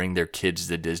would bring their kids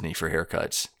to Disney for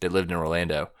haircuts. They lived in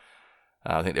Orlando.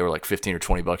 I think they were like $15 or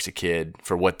 $20 a kid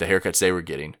for what the haircuts they were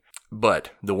getting. But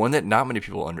the one that not many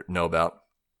people know about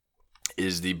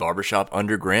is the barbershop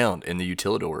underground in the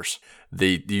Utilidors.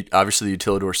 Obviously the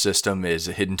Utilidor system is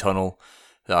a hidden tunnel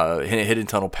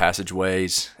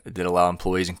passageways that allow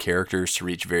employees and characters to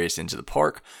reach various ends of the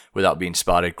park without being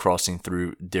spotted crossing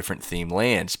through different themed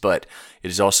lands. But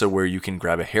it is also where you can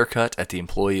grab a haircut at the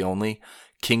employee-only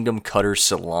Kingdom Cutter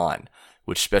Salon,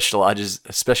 which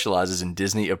specializes in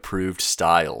Disney-approved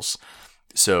styles.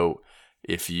 So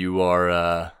if you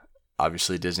are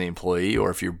obviously a Disney employee, or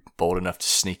if you're bold enough to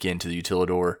sneak into the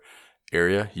Utilidor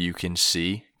area, you can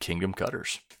see Kingdom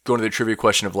Cutters. Going to the trivia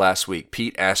question of last week,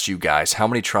 Pete asked you guys how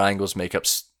many triangles make up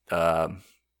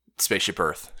Spaceship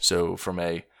Earth. So from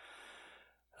a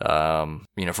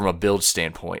build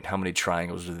standpoint, how many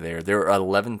triangles are there? There are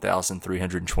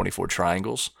 11,324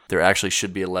 triangles. There actually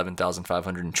should be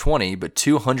 11,520, but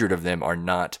 200 of them are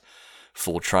not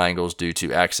full triangles due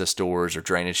to access doors or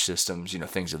drainage systems,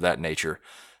 things of that nature.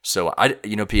 So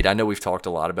Pete, I know we've talked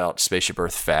a lot about Spaceship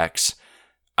Earth facts.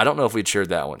 I don't know if we'd shared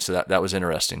that one, so that was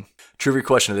interesting. Trivia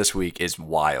question of this week is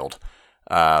wild.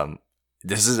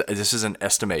 This is an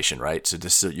estimation, right? So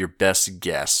this is your best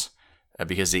guess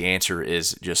because the answer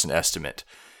is just an estimate.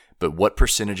 but what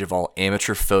percentage of all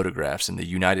amateur photographs in the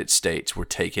United States were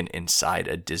taken inside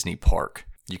a Disney park?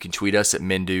 You can tweet us at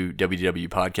MenDoWDW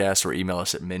Podcast or email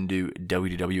us at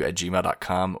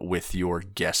MenDoWDW@gmail.com with your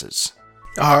guesses.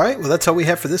 All right, well, that's all we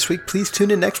have for this week. Please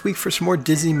tune in next week for some more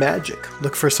Disney magic.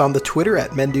 Look for us on the Twitter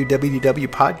at MenDoWDW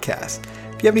Podcast.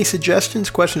 If you have any suggestions,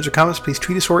 questions, or comments, please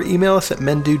tweet us or email us at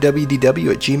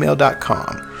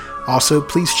MenDoWDW@gmail.com. Also,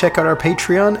 please check out our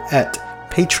Patreon at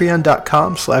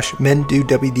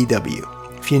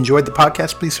patreon.com/MenDoWDW. If you enjoyed the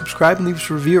podcast, please subscribe and leave us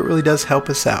a review. It really does help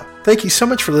us out. Thank you so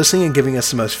much for listening and giving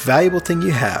us the most valuable thing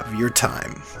you have, your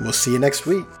time. We'll see you next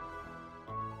week.